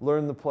them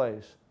learn the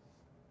plays.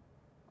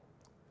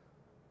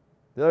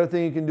 The other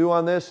thing you can do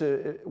on this,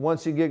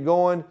 once you get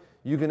going,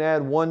 you can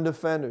add one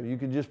defender. You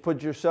can just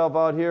put yourself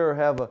out here or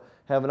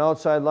have an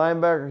outside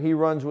linebacker. He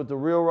runs with the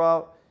wheel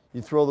route.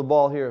 You throw the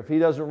ball here. If he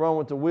doesn't run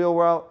with the wheel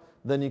route,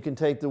 then you can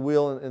take the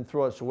wheel and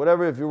throw it. So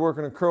whatever, if you're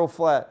working a curl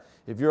flat,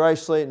 if you're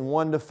isolating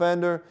one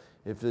defender,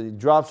 if he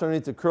drops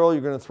underneath the curl,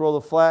 you're going to throw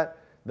the flat.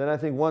 Then I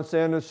think once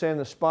they understand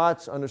the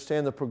spots,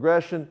 understand the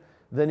progression,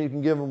 then you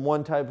can give them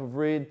one type of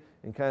read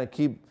and kind of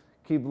keep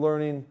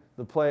learning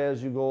the play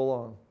as you go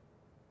along.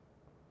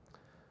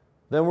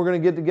 Then we're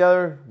going to get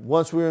together,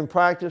 once we're in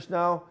practice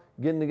now,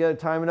 getting together,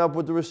 timing up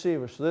with the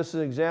receiver. So this is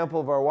an example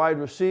of our wide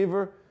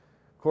receiver.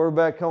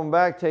 Quarterback coming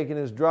back, taking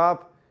his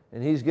drop,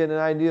 and he's getting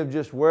an idea of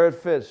just where it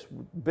fits.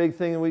 Big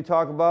thing that we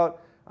talk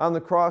about on the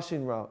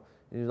crossing route.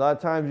 A lot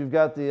of times you've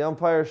got the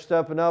umpire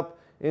stepping up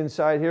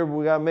inside here, but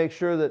we got to make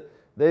sure that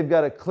they've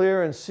got to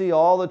clear and see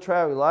all the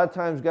traffic. A lot of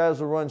times guys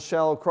will run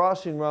shallow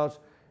crossing routes,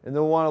 and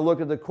they'll want to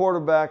look at the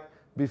quarterback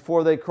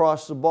before they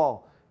cross the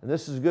ball. And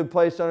this is a good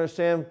place to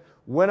understand,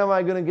 when am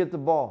I going to get the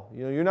ball?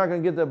 You know, you're not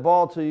going to get that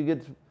ball until you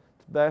get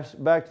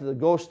back to the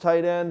ghost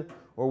tight end,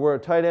 or where a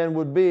tight end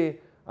would be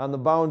on the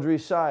boundary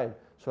side.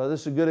 So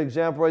this is a good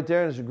example right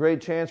there, and it's a great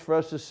chance for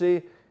us to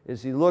see,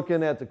 is he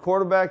looking at the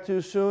quarterback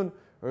too soon,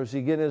 or is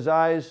he getting his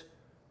eyes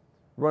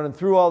running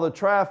through all the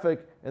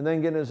traffic and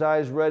then getting his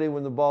eyes ready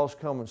when the ball's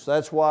coming? So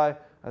that's why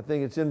I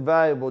think it's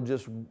invaluable,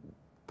 just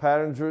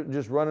patterns,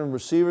 just running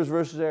receivers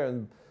versus air.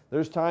 And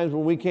there's times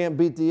when we can't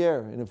beat the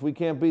air, and if we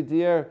can't beat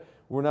the air,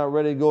 we're not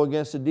ready to go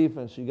against the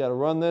defense. So you got to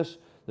run this.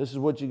 This is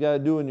what you got to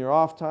do in your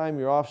off time,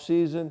 your off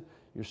season,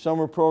 your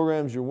summer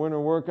programs, your winter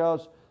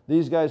workouts.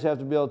 These guys have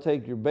to be able to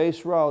take your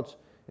base routes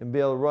and be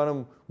able to run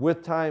them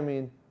with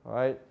timing, all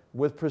right,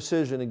 with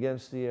precision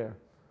against the air.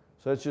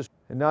 So that's just,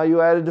 and now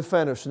you add a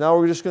defender. So now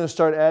we're just going to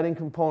start adding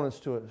components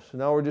to it. So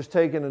now we're just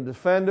taking a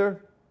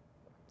defender.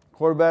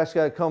 Quarterback's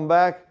got to come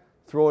back,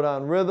 throw it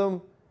on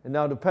rhythm, and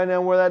now depending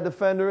on where that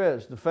defender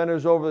is,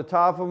 defender's over the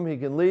top of him, he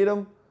can lead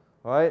him,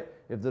 all right?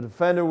 If the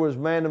defender was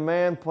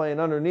man-to-man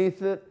playing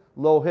underneath it,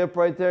 low hip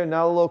right there,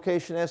 now the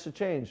location has to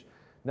change.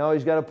 Now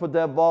he's got to put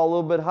that ball a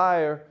little bit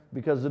higher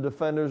because the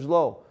defender's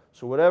low.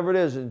 So whatever it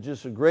is, it's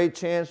just a great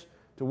chance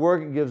to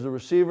work. It gives the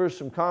receiver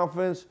some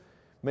confidence,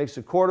 makes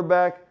the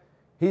quarterback,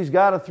 he's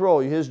got to throw.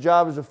 His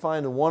job is to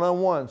find a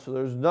one-on-one. So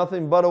there's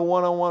nothing but a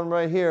one-on-one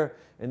right here,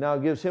 and now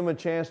it gives him a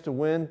chance to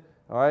win,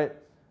 all right,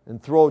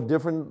 and throw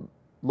different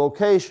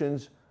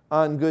locations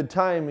on good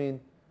timing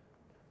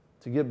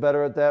to get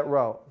better at that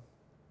route.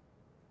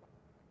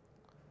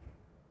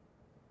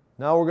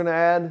 Now we're going to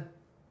add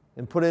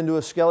and put into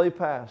a skelly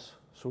pass.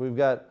 So we've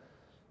got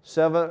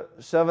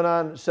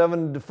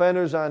seven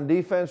defenders on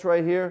defense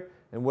right here,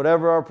 and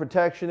whatever our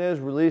protection is,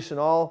 releasing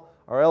all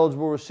our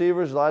eligible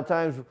receivers. A lot of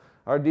times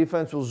our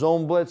defense will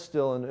zone blitz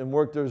still and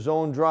work their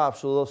zone drop,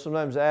 so they'll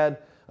sometimes add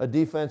a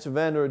defensive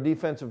end or a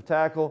defensive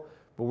tackle,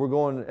 but we're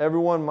going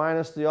everyone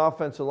minus the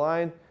offensive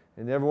line,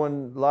 and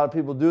everyone, a lot of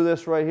people do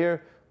this right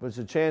here, but it's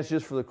a chance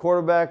just for the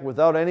quarterback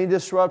without any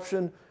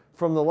disruption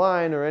from the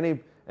line or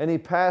any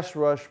pass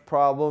rush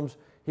problems.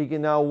 He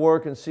can now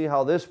work and see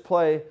how this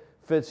play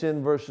fits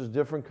in versus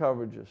different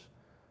coverages.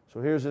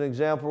 So here's an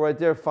example right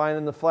there,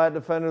 finding the flat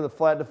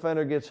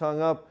defender gets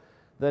hung up,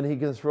 then he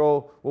can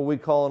throw what we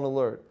call an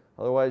alert.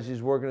 Otherwise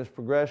he's working his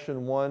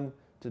progression 1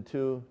 to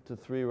 2 to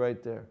 3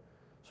 right there.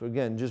 So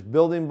again, just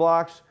building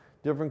blocks,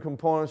 different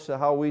components to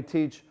how we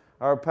teach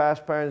our pass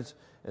patterns,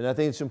 and I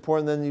think it's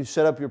important then you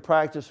set up your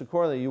practice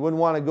accordingly. You wouldn't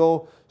want to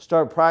go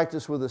start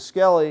practice with a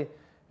skelly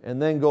and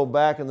then go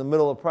back in the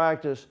middle of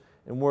practice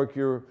and work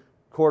your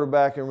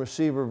quarterback and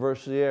receiver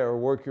versus the air, or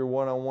work your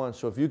one-on-one.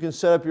 So if you can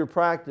set up your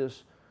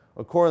practice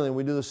accordingly,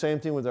 we do the same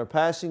thing with our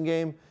passing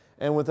game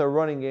and with our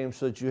running game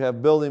so that you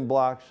have building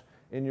blocks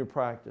in your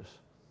practice.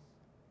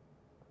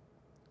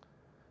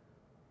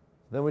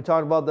 Then we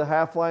talked about the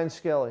half-line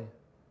skelly.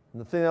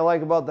 And the thing I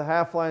like about the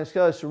half-line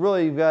skelly, so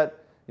really you've got,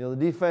 you know,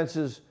 the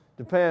defenses,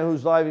 depending on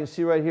who's live, you can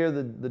see right here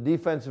the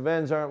defensive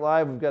ends aren't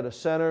live. We've got a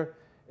center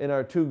and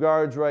our 2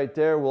 guards right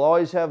there. We'll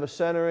always have a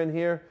center in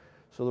here.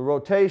 So the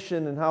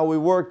rotation and how we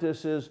work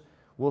this is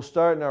we'll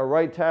start and our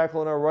right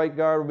tackle and our right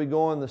guard will be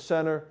going, the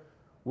center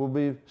will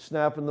be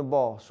snapping the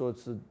ball. So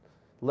it's the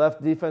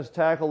left defensive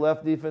tackle,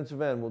 left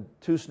defensive end. We'll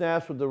 2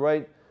 snaps with the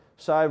right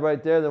side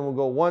right there, then we'll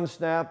go 1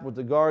 snap with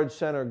the guard,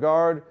 center,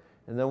 guard,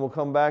 and then we'll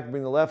come back and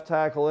bring the left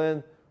tackle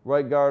in,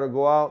 right guard will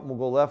go out, and we'll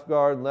go left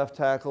guard and left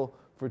tackle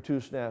for 2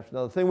 snaps.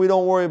 Now the thing we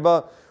don't worry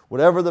about,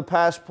 whatever the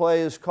pass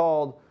play is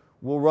called,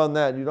 we'll run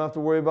that. You don't have to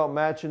worry about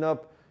matching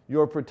up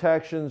your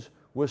protections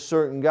with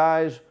certain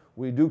guys.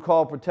 We do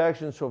call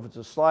protection, so if it's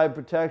a slide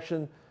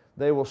protection,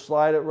 they will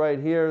slide it right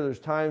here. There's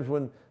times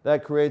when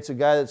that creates a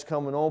guy that's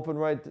coming open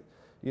right,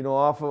 you know,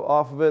 off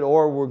of it,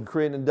 or we're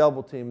creating a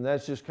double team. And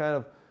that's just kind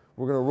of,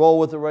 we're going to roll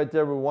with it right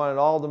there. We want it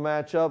all to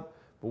match up,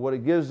 but what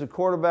it gives the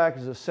quarterback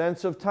is a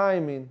sense of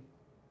timing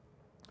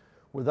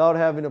without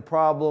having a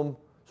problem.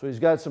 So he's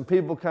got some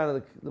people kind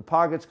of, the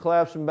pockets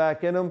collapsing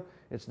back in him.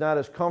 It's not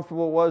as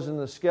comfortable it was in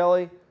the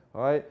skelly,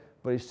 all right?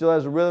 But he still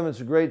has a rhythm. It's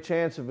a great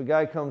chance if a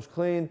guy comes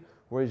clean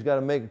where he's got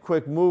to make a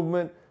quick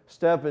movement,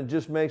 step, and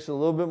just makes it a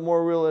little bit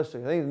more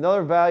realistic. I think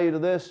another value to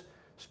this,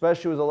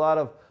 especially with a lot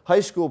of high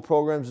school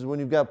programs, is when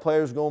you've got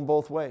players going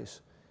both ways.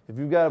 If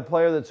you've got a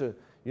player that's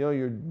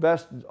your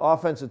best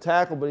offensive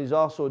tackle, but he's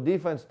also a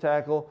defensive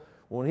tackle,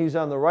 when he's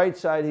on the right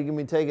side, he can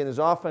be taking his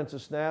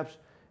offensive snaps,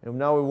 and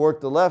now we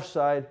work the left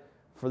side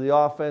for the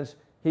offense.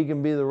 He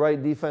can be the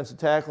right defensive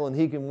tackle, and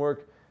he can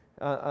work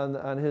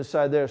on his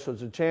side there. So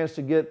it's a chance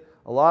to get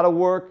a lot of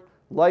work,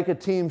 like a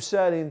team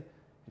setting,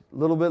 a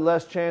little bit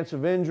less chance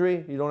of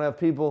injury. You don't have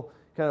people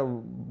kind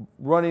of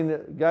running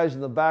guys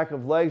in the back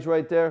of legs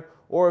right there,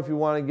 or if you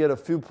want to get a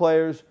few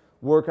players,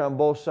 work on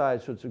both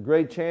sides. So it's a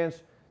great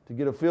chance to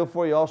get a feel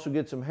for it. You also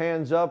get some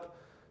hands up,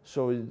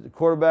 so the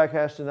quarterback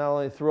has to not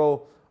only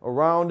throw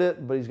around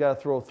it, but he's got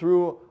to throw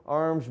through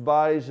arms,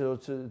 bodies. So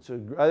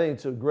I think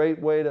it's a great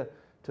way to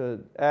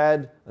to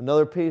add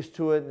another piece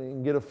to it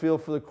and get a feel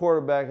for the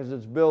quarterback as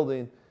it's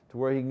building to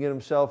where he can get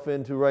himself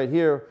into right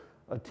here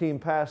a team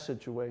pass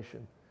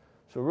situation.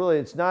 So really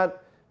it's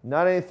not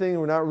anything,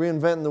 we're not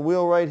reinventing the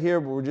wheel right here,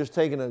 but we're just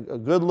taking a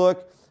good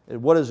look at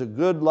what is a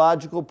good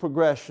logical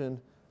progression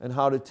and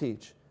how to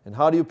teach. And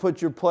how do you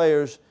put your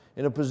players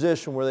in a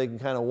position where they can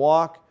kind of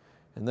walk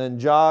and then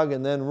jog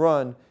and then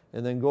run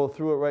and then go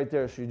through it right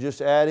there. So you're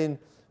just adding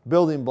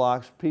building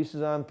blocks,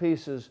 pieces on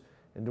pieces,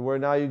 and to where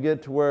now you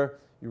get to where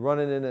you're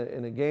running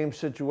in a game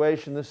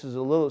situation. This is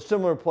a little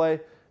similar play,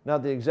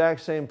 not the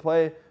exact same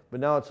play, but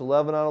now it's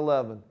 11 on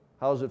 11.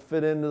 How does it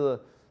fit into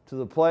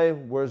the play?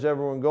 Where's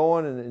everyone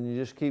going? And you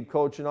just keep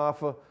coaching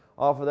off of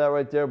that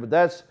right there. But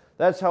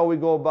that's how we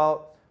go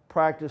about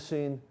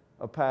practicing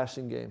a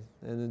passing game,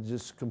 and it's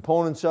just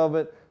components of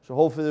it. So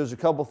hopefully there's a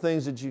couple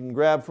things that you can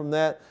grab from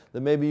that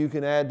maybe you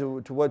can add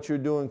to what you're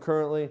doing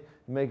currently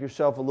and make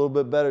yourself a little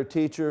bit better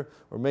teacher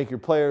or make your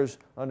players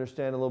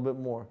understand a little bit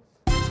more.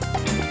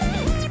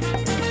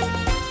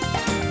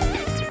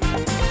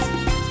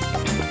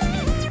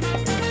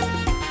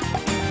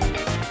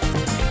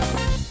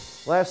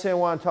 Last thing I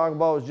want to talk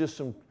about is just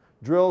some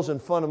drills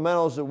and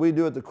fundamentals that we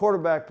do at the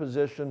quarterback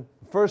position.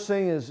 First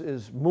thing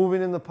is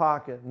moving in the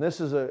pocket, and this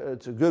is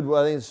it's a good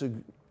one. I think it's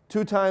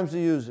 2 times to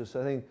use this.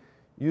 I think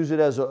use it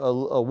as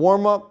a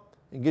warm-up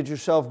and get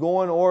yourself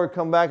going, or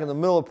come back in the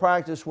middle of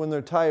practice when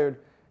they're tired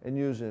and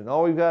use it. And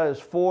all we've got is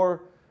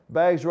 4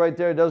 bags right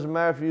there. It doesn't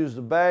matter if you use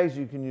the bags,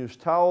 you can use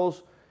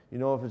towels. You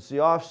know, if it's the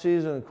off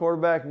season, the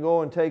quarterback can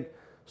go and take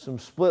some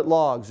split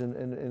logs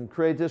and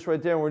create this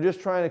right there. And we're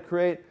just trying to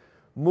create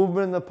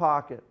movement in the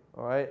pocket,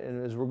 all right?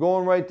 And as we're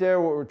going right there,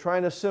 what we're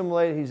trying to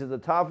simulate, he's at the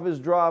top of his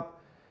drop,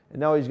 and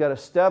now he's got a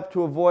step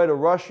to avoid a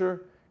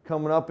rusher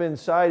coming up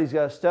inside. He's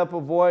got a step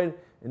avoid,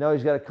 and now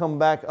he's got to come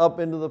back up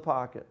into the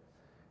pocket.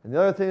 And the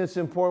other thing that's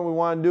important we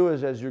want to do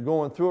is as you're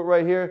going through it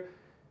right here,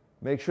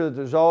 make sure that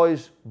there's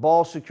always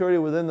ball security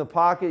within the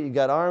pocket. You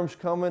got arms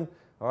coming,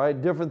 all right,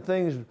 different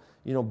things,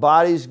 you know,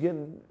 bodies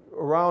getting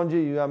around you.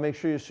 You got to make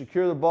sure you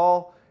secure the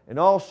ball, and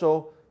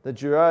also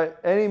that you're at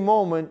any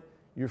moment,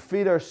 your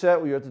feet are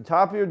set, you're at the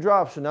top of your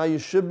drop, so now you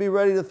should be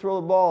ready to throw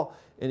the ball.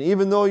 And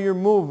even though you're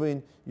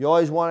moving, you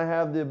always want to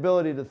have the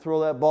ability to throw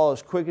that ball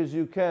as quick as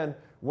you can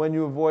when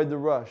you avoid the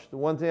rush. The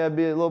one thing I'd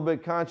be a little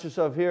bit conscious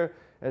of here,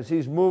 as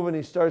he's moving,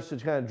 he starts to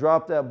kind of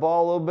drop that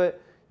ball a little bit.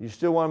 You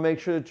still want to make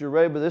sure that you're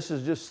ready, but this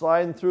is just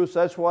sliding through,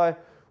 so that's why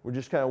we're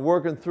just kind of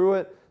working through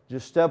it,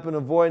 just stepping,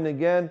 avoiding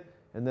again,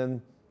 and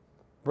then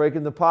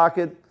breaking the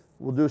pocket.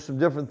 We'll do some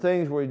different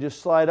things where you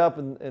just slide up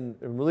and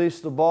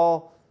release the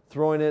ball,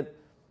 throwing it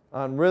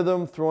on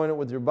rhythm, throwing it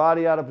with your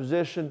body out of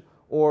position,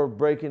 or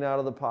breaking out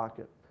of the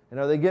pocket. And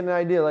are they getting an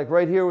idea? Like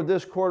right here with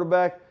this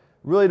quarterback,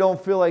 really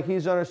don't feel like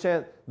he's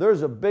understanding.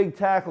 There's a big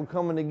tackle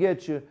coming to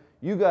get you.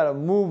 You got to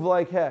move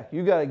like heck.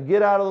 You got to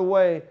get out of the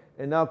way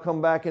and now come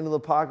back into the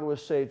pocket with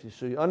safety.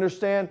 So you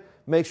understand,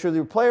 make sure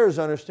your players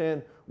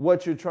understand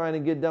what you're trying to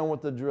get done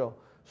with the drill.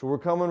 So we're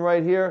coming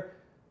right here.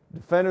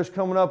 Defender's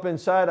coming up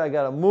inside. I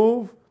got to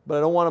move, but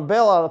I don't want to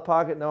bail out of the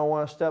pocket. Now I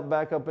want to step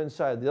back up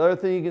inside. The other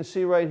thing you can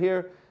see right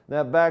here,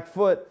 that back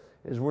foot,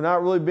 is we're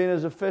not really being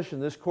as efficient.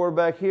 This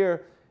quarterback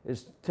here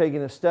is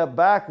taking a step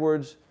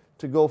backwards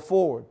to go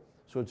forward.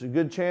 So it's a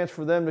good chance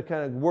for them to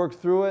kind of work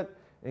through it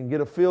and get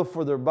a feel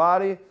for their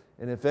body.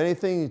 And if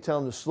anything, you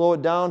tell them to slow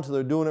it down until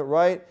they're doing it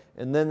right,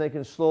 and then they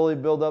can slowly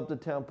build up the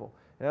tempo.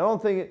 And I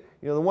don't think,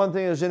 you know, the one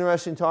thing that was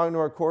interesting talking to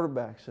our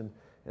quarterbacks, and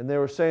they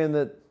were saying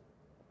that,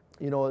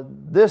 you know,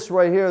 this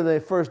right here, they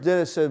first did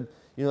it, said,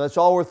 you know, that's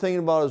all we're thinking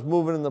about is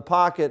moving in the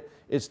pocket.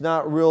 It's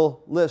not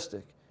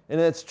realistic. And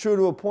it's true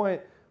to a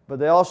point, but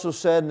they also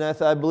said, and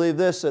I believe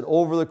this, that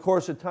over the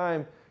course of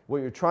time,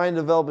 what you're trying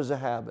to develop is a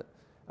habit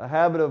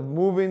of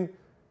moving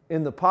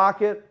in the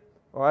pocket,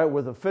 all right,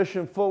 with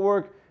efficient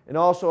footwork, and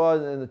also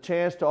and the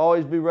chance to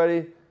always be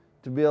ready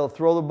to be able to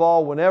throw the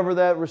ball whenever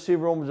that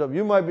receiver opens up.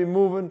 You might be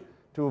moving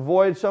to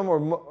avoid some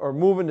or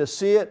moving to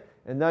see it,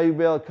 and now you'll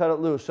be able to cut it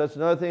loose. So that's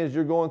another thing as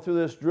you're going through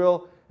this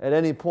drill at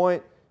any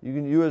point.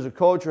 You as a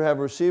coach or have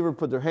a receiver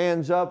put their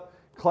hands up,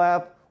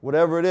 clap,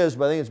 whatever it is,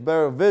 but I think it's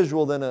better a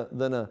visual than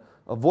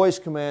a voice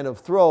command of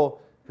throw,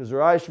 because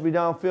their eyes should be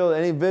downfield.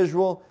 Any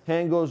visual,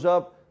 hand goes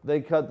up, they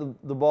cut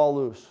the ball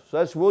loose. So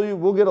that's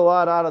we'll get a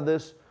lot out of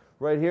this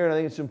right here, and I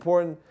think it's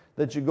important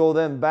that you go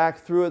then back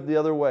through it the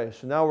other way.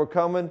 So now we're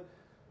coming.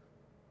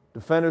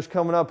 Defender's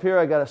coming up here.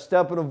 I got to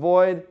step and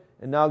avoid,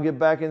 and now get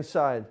back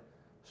inside.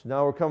 So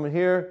now we're coming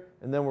here,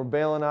 and then we're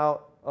bailing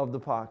out of the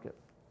pocket.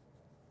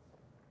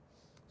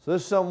 So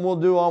this is something we'll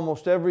do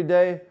almost every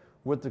day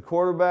with the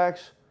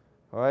quarterbacks.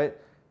 All right?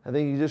 I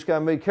think you just got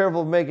to be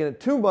careful of making it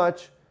too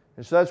much.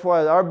 And so that's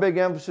why our big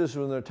emphasis is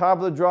when they're top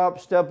of the drop,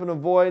 step and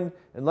avoid,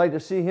 and like to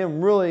see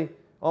him really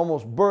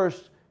almost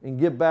burst and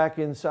get back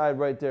inside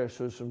right there.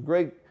 So some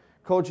great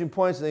coaching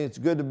points. I think it's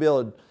good to be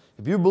able to,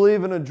 if you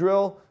believe in a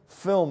drill,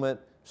 film it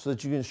so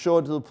that you can show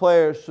it to the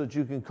players, so that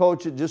you can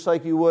coach it just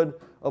like you would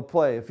a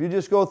play. If you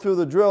just go through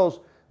the drills,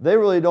 they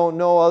really don't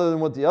know, other than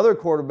what the other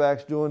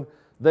quarterback's doing,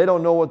 they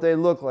don't know what they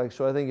look like.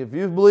 So I think if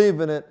you believe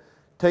in it,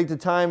 take the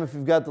time, if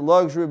you've got the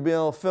luxury of being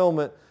able to film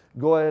it,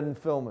 go ahead and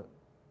film it.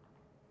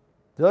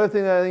 The other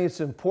thing that I think is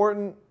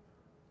important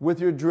with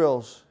your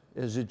drills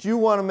is that you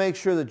want to make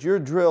sure that your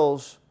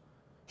drills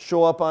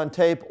show up on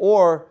tape,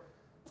 or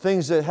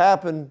things that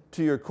happen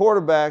to your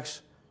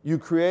quarterbacks, you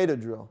create a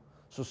drill.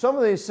 So some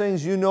of these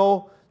things you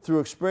know through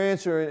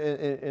experience or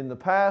in the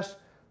past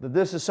that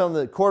this is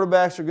something that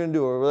quarterbacks are going to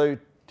do, or whether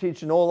you're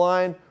teaching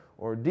O-line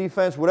or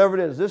defense, whatever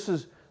it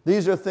is,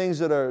 these are things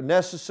that are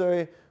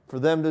necessary for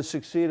them to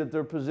succeed at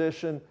their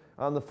position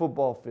on the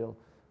football field.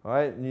 All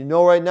right, and you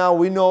know right now,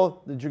 we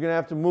know that you're going to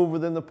have to move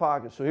within the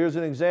pocket. So here's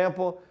an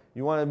example.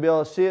 You want to be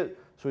able to see it.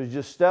 So he's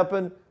just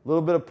stepping, a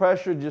little bit of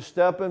pressure, just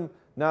stepping,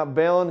 not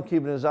bailing,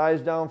 keeping his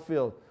eyes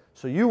downfield.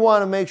 So you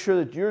want to make sure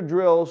that your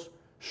drills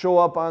show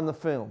up on the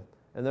film.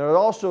 And there are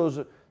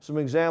also some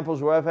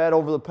examples where I've had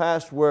over the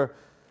past where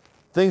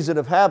things that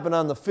have happened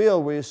on the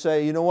field where you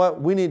say, you know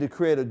what, we need to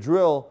create a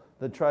drill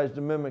that tries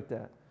to mimic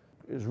that.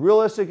 As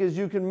realistic as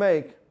you can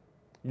make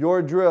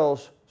your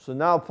drills, so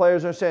now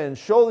players are saying,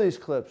 show these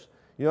clips.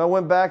 You know, I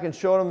went back and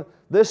showed them,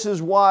 this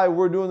is why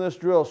we're doing this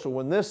drill. So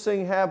when this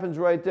thing happens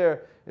right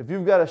there, if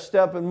you've got to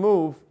step and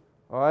move,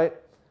 all right,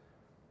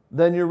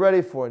 then you're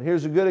ready for it.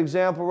 Here's a good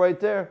example right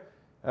there.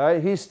 All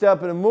right, he's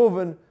stepping and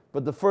moving,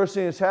 but the first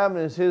thing that's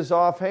happening is his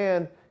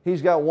offhand,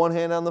 he's got one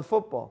hand on the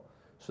football.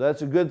 So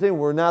that's a good thing.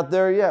 We're not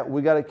there yet.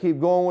 We got to keep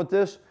going with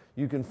this.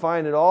 You can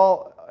find it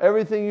all.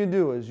 Everything you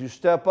do is you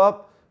step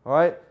up, all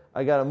right,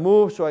 I got to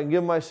move so I can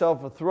give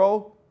myself a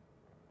throw.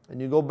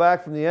 And you go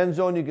back from the end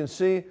zone, you can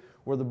see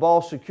where the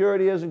ball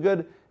security isn't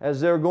good.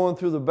 As they're going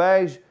through the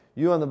bags,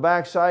 you on the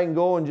backside can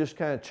go and just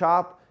kind of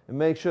chop and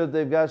make sure that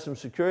they've got some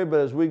security.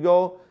 But as we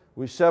go,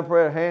 we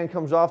separate, our hand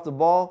comes off the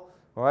ball.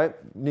 All right,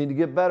 need to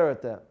get better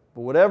at that.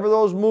 But whatever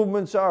those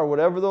movements are,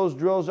 whatever those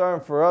drills are,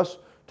 and for us,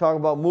 talking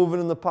about moving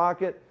in the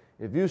pocket,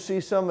 if you see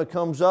something that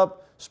comes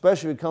up,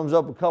 especially if it comes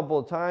up a couple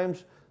of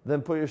times,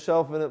 then put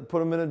yourself in it, put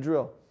them in a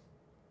drill.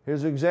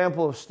 Here's an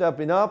example of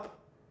stepping up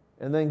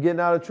and then getting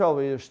out of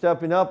trouble. Either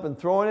stepping up and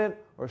throwing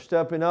it, or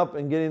stepping up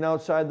and getting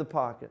outside the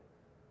pocket.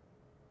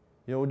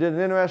 You know, we did an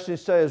interesting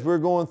study as we're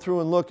going through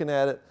and looking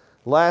at it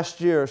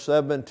last year, so that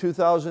had been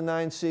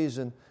 2009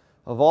 season,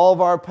 of all of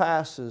our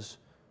passes,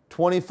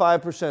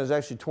 25%, is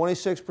actually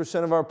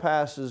 26% of our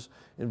passes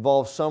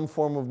involve some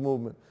form of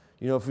movement.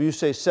 You know, if you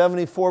say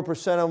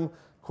 74% of them,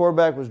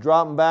 quarterback was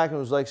dropping back and it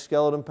was like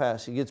skeleton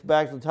pass. He gets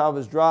back to the top of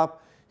his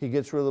drop, he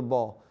gets rid of the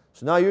ball.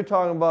 So now you're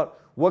talking about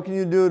what can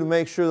you do to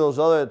make sure those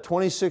other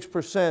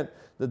 26%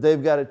 that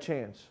they've got a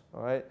chance,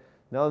 all right?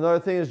 Now another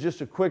thing is just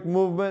a quick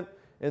movement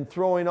and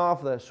throwing off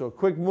of that. So a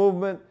quick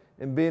movement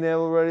and being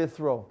able to ready to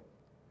throw.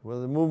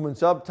 Whether the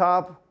movement's up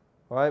top,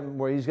 all right,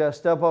 where he's got to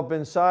step up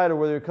inside, or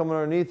whether you're coming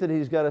underneath it,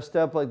 he's got to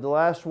step like the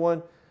last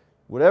one.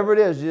 Whatever it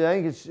is,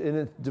 I think and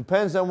it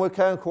depends on what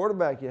kind of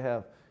quarterback you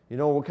have. You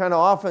know, what kind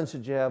of offense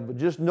that you have. But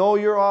just know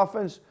your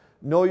offense,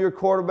 know your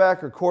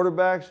quarterback or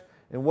quarterbacks,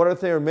 and what are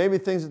things, or maybe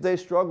things that they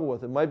struggle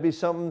with. It might be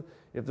something,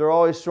 if they're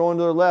always throwing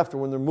to their left or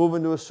when they're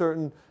moving to a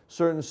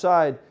certain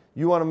side,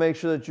 you want to make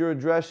sure that you're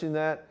addressing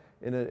that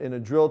in a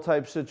drill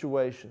type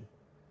situation.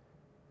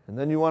 And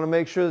then you want to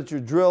make sure that your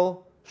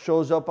drill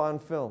shows up on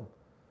film.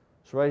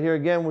 So right here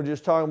again, we're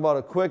just talking about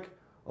a quick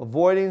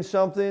avoiding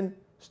something,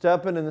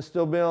 stepping, and then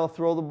still being able to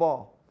throw the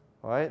ball.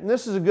 All right, and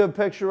this is a good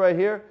picture right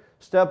here.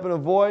 Step and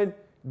avoid,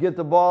 get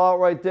the ball out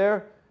right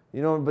there.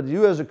 You know, but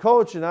you as a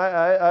coach, and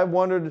I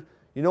wondered,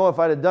 you know, if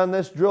I'd have done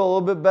this drill a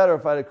little bit better,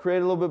 if I'd have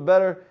created a little bit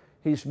better,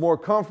 he's more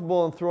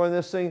comfortable in throwing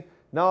this thing.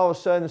 Now all of a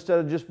sudden, instead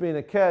of just being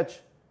a catch,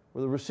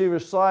 where the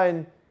receiver's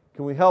sliding,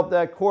 can we help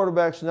that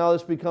quarterback so now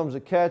this becomes a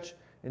catch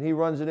and he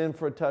runs it in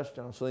for a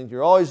touchdown? So I think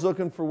you're always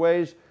looking for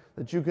ways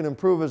that you can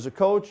improve as a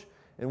coach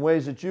and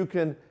ways that you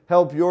can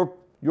help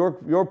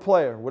your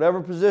player,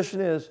 whatever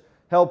position is,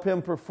 help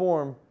him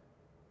perform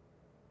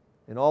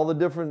in all the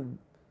different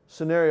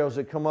scenarios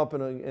that come up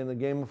in a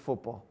game of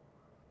football.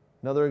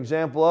 Another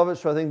example of it,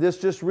 so I think this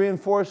just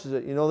reinforces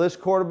it. You know, this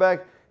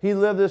quarterback, he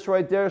lived this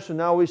right there, so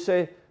now we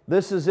say,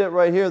 this is it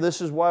right here.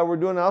 This is why we're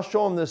doing it. I'll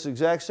show him this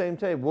exact same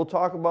tape. We'll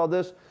talk about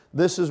this.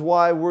 This is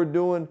why we're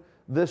doing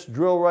this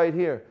drill right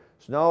here.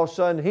 So now all of a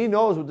sudden, he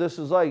knows what this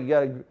is like.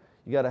 You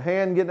got a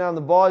hand getting on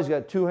the ball. He's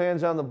got two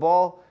hands on the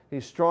ball.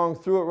 He's strong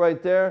through it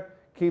right there.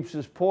 Keeps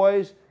his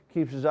poise.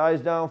 Keeps his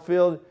eyes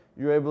downfield.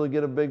 You're able to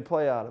get a big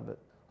play out of it.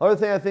 Other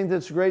thing I think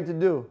that's great to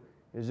do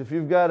is if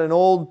you've got an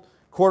old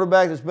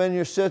quarterback that's been in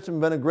your system,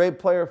 been a great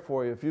player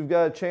for you, if you've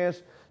got a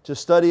chance to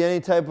study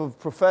any type of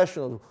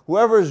professional,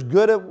 whoever is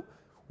good at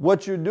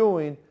what you're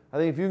doing, I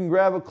think if you can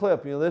grab a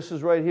clip, you know, this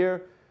is right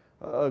here,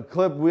 a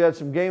clip, we had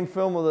some game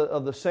film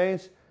of the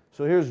Saints.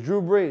 So here's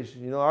Drew Brees,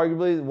 you know,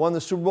 arguably won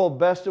the Super Bowl,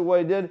 best at what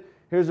he did.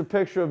 Here's a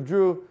picture of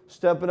Drew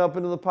stepping up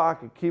into the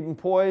pocket, keeping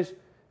poise.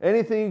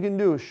 Anything you can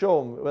do,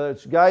 show them, whether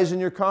it's guys in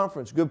your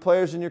conference, good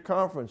players in your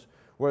conference,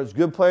 whether it's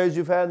good players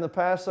you've had in the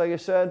past, like I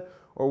said,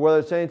 or whether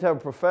it's any type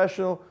of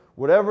professional,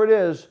 whatever it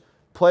is,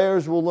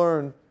 players will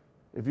learn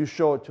if you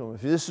show it to them.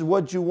 If this is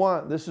what you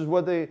want, this is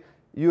what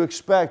you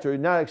expect, or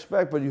not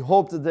expect, but you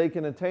hope that they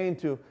can attain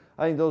to,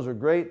 I think those are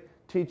great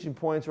teaching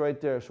points right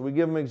there. So we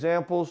give them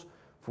examples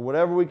for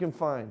whatever we can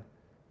find.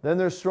 Then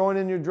there's throwing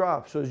in your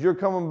drop. So as you're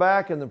coming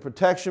back and the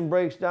protection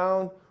breaks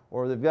down,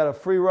 or they've got a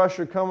free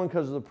rusher coming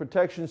because of the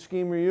protection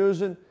scheme you're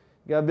using,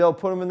 you got to be able to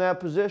put them in that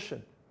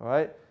position. All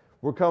right?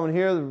 We're coming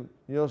here, you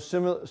know,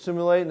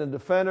 simulating a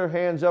defender,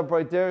 hands up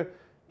right there,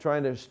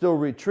 trying to still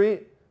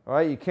retreat. All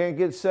right? You can't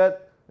get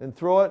set and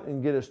throw it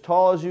and get as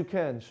tall as you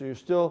can. So you're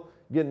still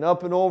getting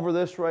up and over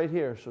this right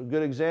here. So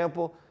good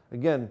example.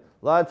 Again,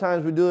 a lot of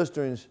times we do this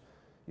during,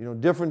 you know,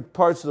 different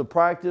parts of the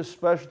practice,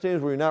 special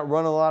teams, where you're not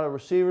running a lot of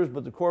receivers,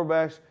 but the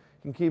quarterbacks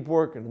can keep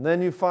working. And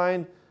then you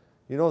find,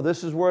 you know,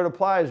 this is where it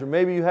applies. Or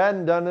maybe you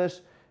hadn't done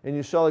this and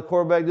you saw the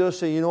quarterback do it,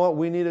 say, you know what,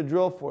 we need a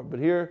drill for it. But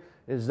here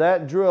is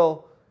that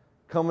drill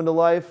coming to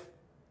life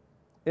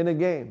in a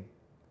game.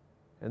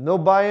 And they'll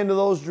buy into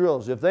those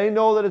drills. If they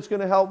know that it's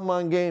going to help them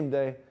on game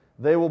day,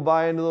 they will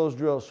buy into those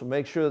drills. So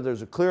make sure that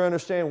there's a clear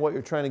understanding of what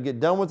you're trying to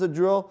get done with the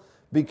drill.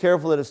 Be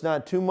careful that it's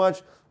not too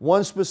much.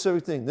 One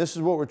specific thing. This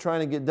is what we're trying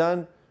to get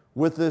done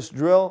with this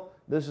drill.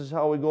 This is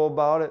how we go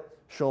about it.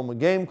 Show them a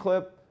game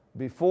clip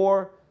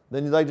before.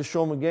 Then you'd like to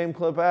show them a game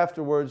clip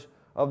afterwards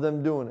of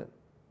them doing it.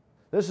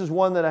 This is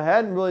one that I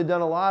hadn't really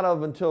done a lot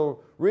of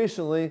until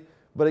recently,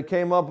 but it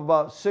came up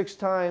about 6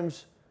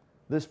 times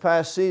this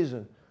past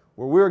season,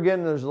 where we were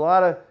getting, there's a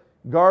lot of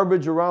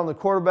garbage around the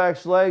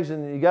quarterback's legs,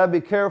 and you got to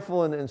be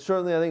careful. And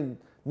certainly, I think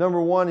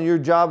number one in your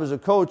job as a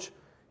coach,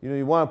 you know,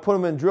 you want to put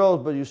them in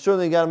drills, but you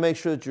certainly got to make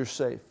sure that you're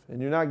safe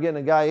and you're not getting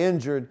a guy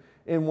injured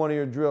in one of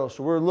your drills.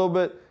 So we're a little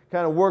bit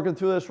kind of working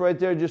through this right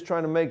there, just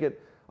trying to make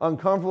it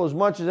uncomfortable as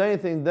much as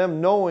anything,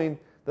 them knowing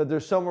that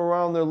there's something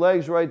around their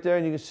legs right there,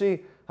 and you can see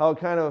how it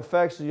kind of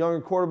affects the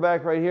younger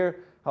quarterback right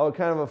here, how it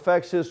kind of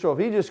affects his throw. If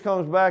he just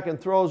comes back and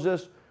throws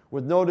this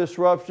with no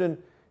disruption,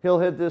 he'll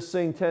hit this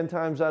thing 10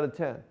 times out of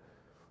 10.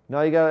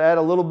 Now you got to add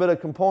a little bit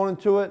of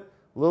component to it,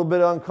 a little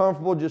bit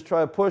uncomfortable, just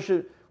try to push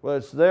it, whether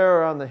it's there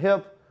or on the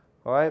hip,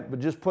 all right? But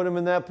just put them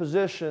in that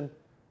position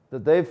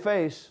that they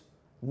face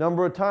a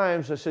number of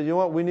times. I said, you know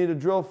what, we need a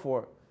drill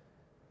for it.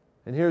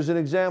 And here's an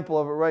example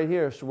of it right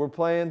here. So we're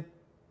playing,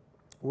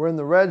 we're in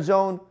the red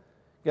zone,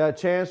 got a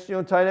chance, you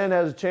know, tight end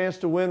has a chance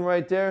to win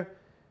right there.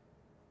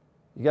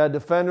 You got a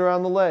defender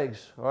on the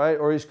legs, all right,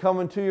 or he's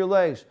coming to your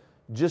legs.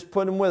 Just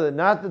put him with it.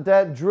 Not that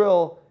that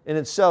drill in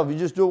itself, you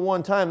just do it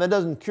one time, that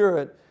doesn't cure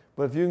it.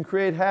 But if you can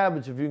create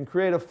habits, if you can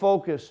create a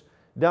focus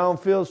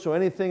downfield so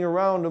anything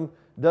around them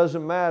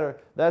doesn't matter,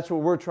 that's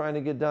what we're trying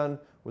to get done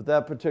with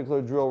that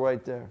particular drill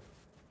right there.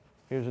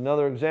 Here's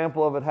another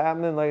example of it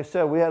happening. Like I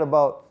said, we had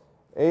about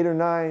 8 or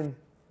 9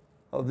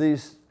 of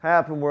these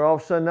happen where all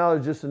of a sudden now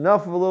there's just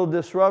enough of a little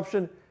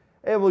disruption,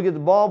 able to get the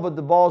ball, but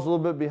the ball's a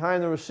little bit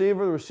behind the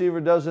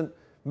receiver doesn't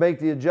make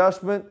the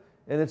adjustment,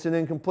 and it's an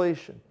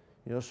incompletion.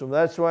 You know, so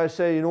that's why I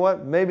say, you know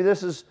what, maybe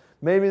this is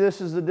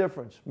the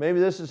difference. Maybe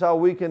this is how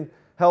we can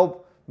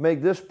help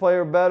make this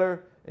player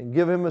better and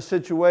give him a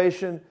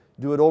situation,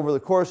 do it over the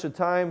course of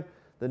time,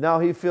 that now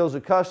he feels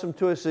accustomed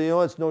to it, so you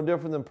know it's no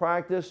different than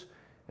practice,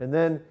 and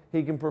then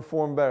he can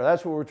perform better.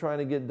 That's what we're trying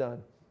to get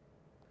done.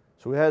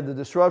 So we had the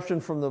disruption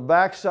from the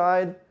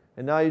backside,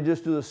 and now you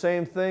just do the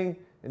same thing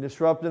and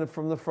disrupting it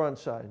from the front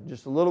side.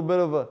 Just a little bit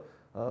of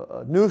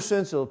a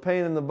nuisance, a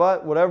pain in the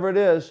butt, whatever it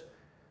is.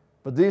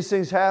 But these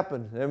things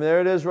happen. I mean,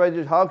 there it is right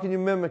there. How can you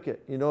mimic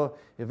it? You know,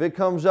 if it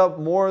comes up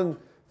more than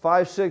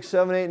 5, 6,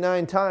 7, 8,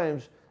 9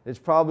 times, it's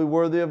probably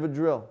worthy of a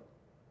drill.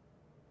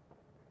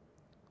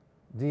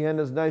 Dean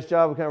does a nice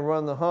job of kind of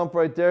running the hump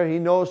right there. He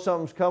knows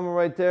something's coming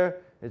right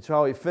there. It's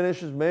how he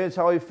finishes. Maybe it's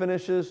how he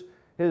finishes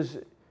his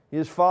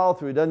follow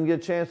through. He doesn't get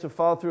a chance to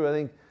follow through. I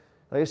think,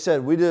 like I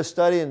said, we did a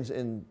study, and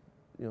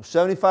you know,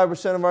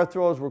 75% of our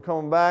throws, we're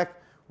coming back,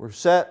 we're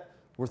set,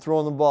 we're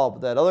throwing the ball.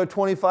 But that other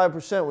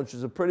 25%, which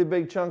is a pretty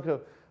big chunk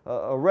of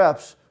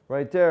reps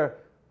right there,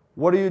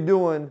 what are you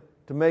doing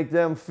to make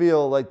them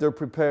feel like they're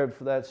prepared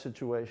for that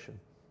situation?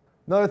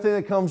 Another thing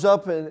that comes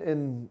up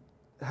and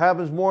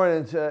happens more,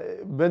 and it's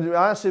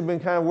honestly been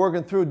kind of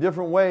working through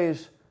different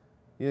ways.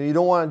 You know, you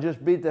don't want to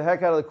just beat the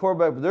heck out of the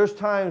quarterback, but there's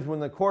times when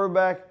the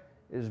quarterback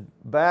is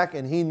back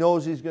and he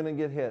knows he's going to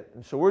get hit.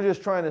 And so we're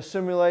just trying to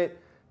simulate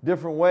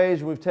different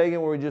ways. We've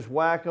taken where we just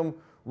whack him,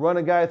 run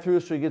a guy through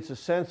so he gets a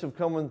sense of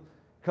coming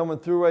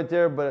through right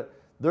there. But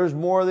there's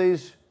more of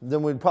these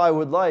than we probably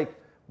would like,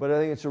 but I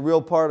think it's a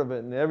real part of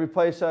it. And every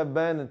place I've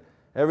been, and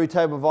every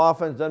type of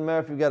offense, doesn't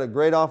matter if you've got a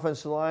great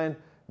offensive line,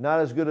 not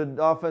as good an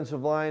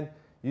offensive line,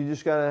 you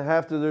just got to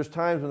have to, there's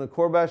times when the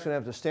quarterback's going to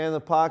have to stand in the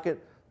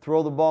pocket,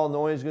 throw the ball,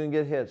 knowing he's going to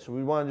get hit. So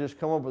we want to just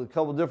come up with a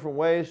couple different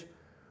ways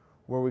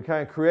where we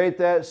kind of create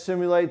that,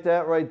 simulate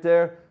that right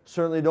there.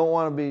 Certainly don't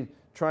want to be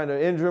trying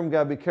to injure him.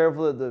 Got to be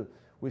careful that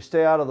we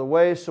stay out of the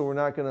way so we're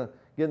not going to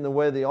get in the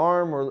way of the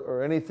arm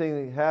or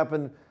anything that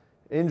happened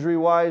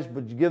injury-wise.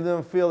 But you give them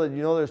a feel that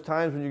you know there's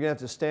times when you're going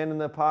to have to stand in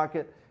that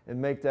pocket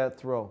and make that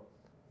throw.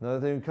 Another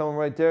thing, coming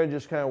right there and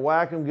just kind of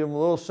whack him, give him a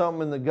little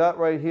something in the gut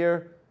right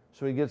here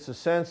so he gets the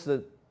sense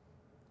that,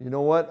 you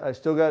know what, I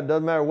still got, it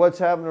doesn't matter what's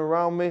happening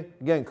around me.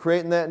 Again,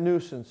 creating that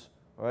nuisance,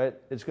 all right?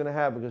 It's going to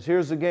happen because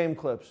here's the game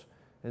clips.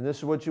 And this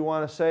is what you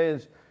want to say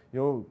is,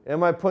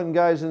 Am I putting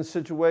guys in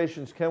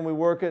situations? Can we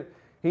work it?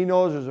 He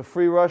knows there's a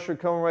free rusher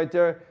coming right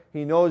there.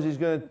 He knows he's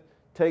going to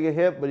take a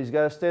hit, but he's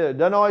got to stay there. It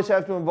doesn't always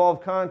have to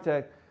involve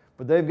contact,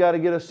 but they've got to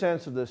get a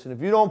sense of this. And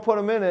if you don't put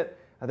them in it,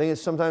 I think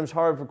it's sometimes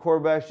hard for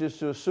quarterbacks just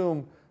to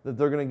assume that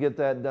they're going to get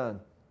that done.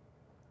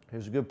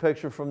 Here's a good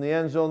picture from the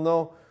end zone,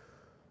 though.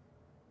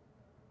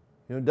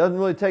 It doesn't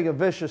really take a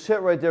vicious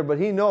hit right there, but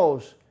he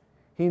knows.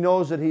 He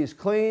knows that he's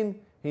clean.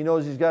 He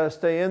knows he's got to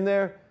stay in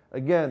there.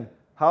 Again,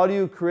 how do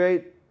you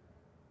create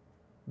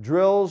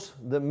drills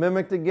that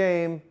mimic the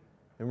game?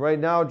 And right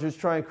now, just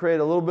try and create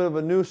a little bit of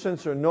a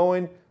nuisance, or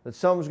knowing that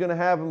something's going to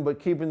happen,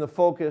 but keeping the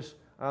focus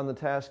on the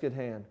task at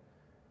hand.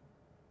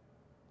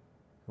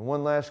 And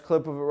one last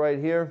clip of it right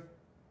here.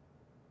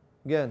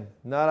 Again,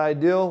 not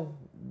ideal.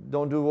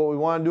 Don't do what we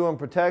want to do on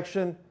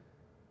protection.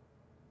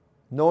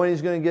 Knowing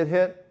he's going to get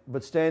hit,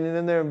 but standing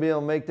in there and being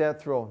able to make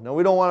that throw. Now,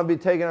 we don't want to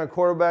be taking our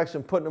quarterbacks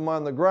and putting them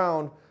on the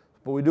ground,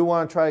 but we do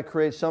want to try to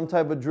create some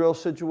type of drill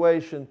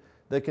situation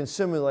that can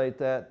simulate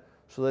that,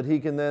 so that he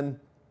can then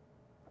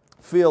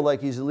feel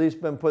like he's at least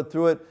been put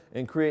through it,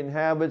 and creating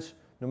habits,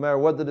 no matter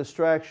what the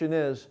distraction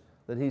is,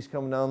 that he's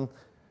coming down,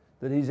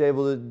 that he's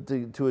able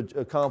to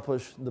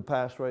accomplish the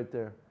pass right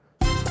there.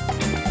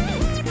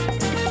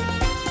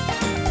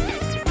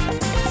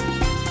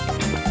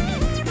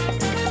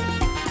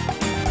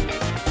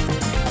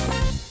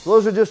 So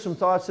those are just some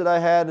thoughts that I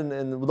had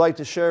and would like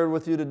to share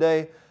with you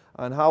today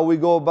on how we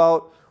go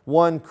about,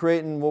 one,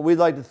 creating what we'd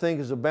like to think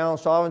is a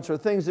balanced offense, or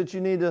things that you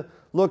need to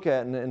look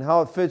at, and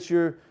how it fits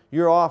your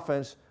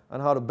offense, on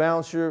how to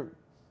balance your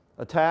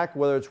attack,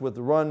 whether it's with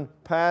the run,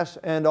 pass,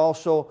 and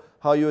also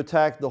how you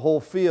attack the whole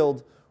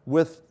field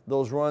with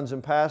those runs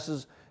and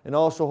passes, and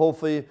also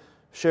hopefully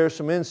share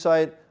some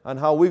insight on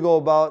how we go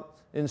about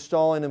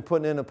installing and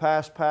putting in a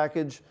pass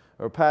package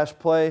or pass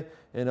play,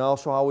 and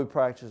also how we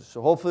practice.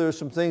 So hopefully there's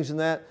some things in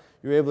that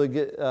you're able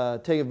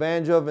to take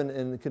advantage of,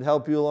 and it could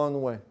help you along the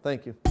way.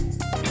 Thank you.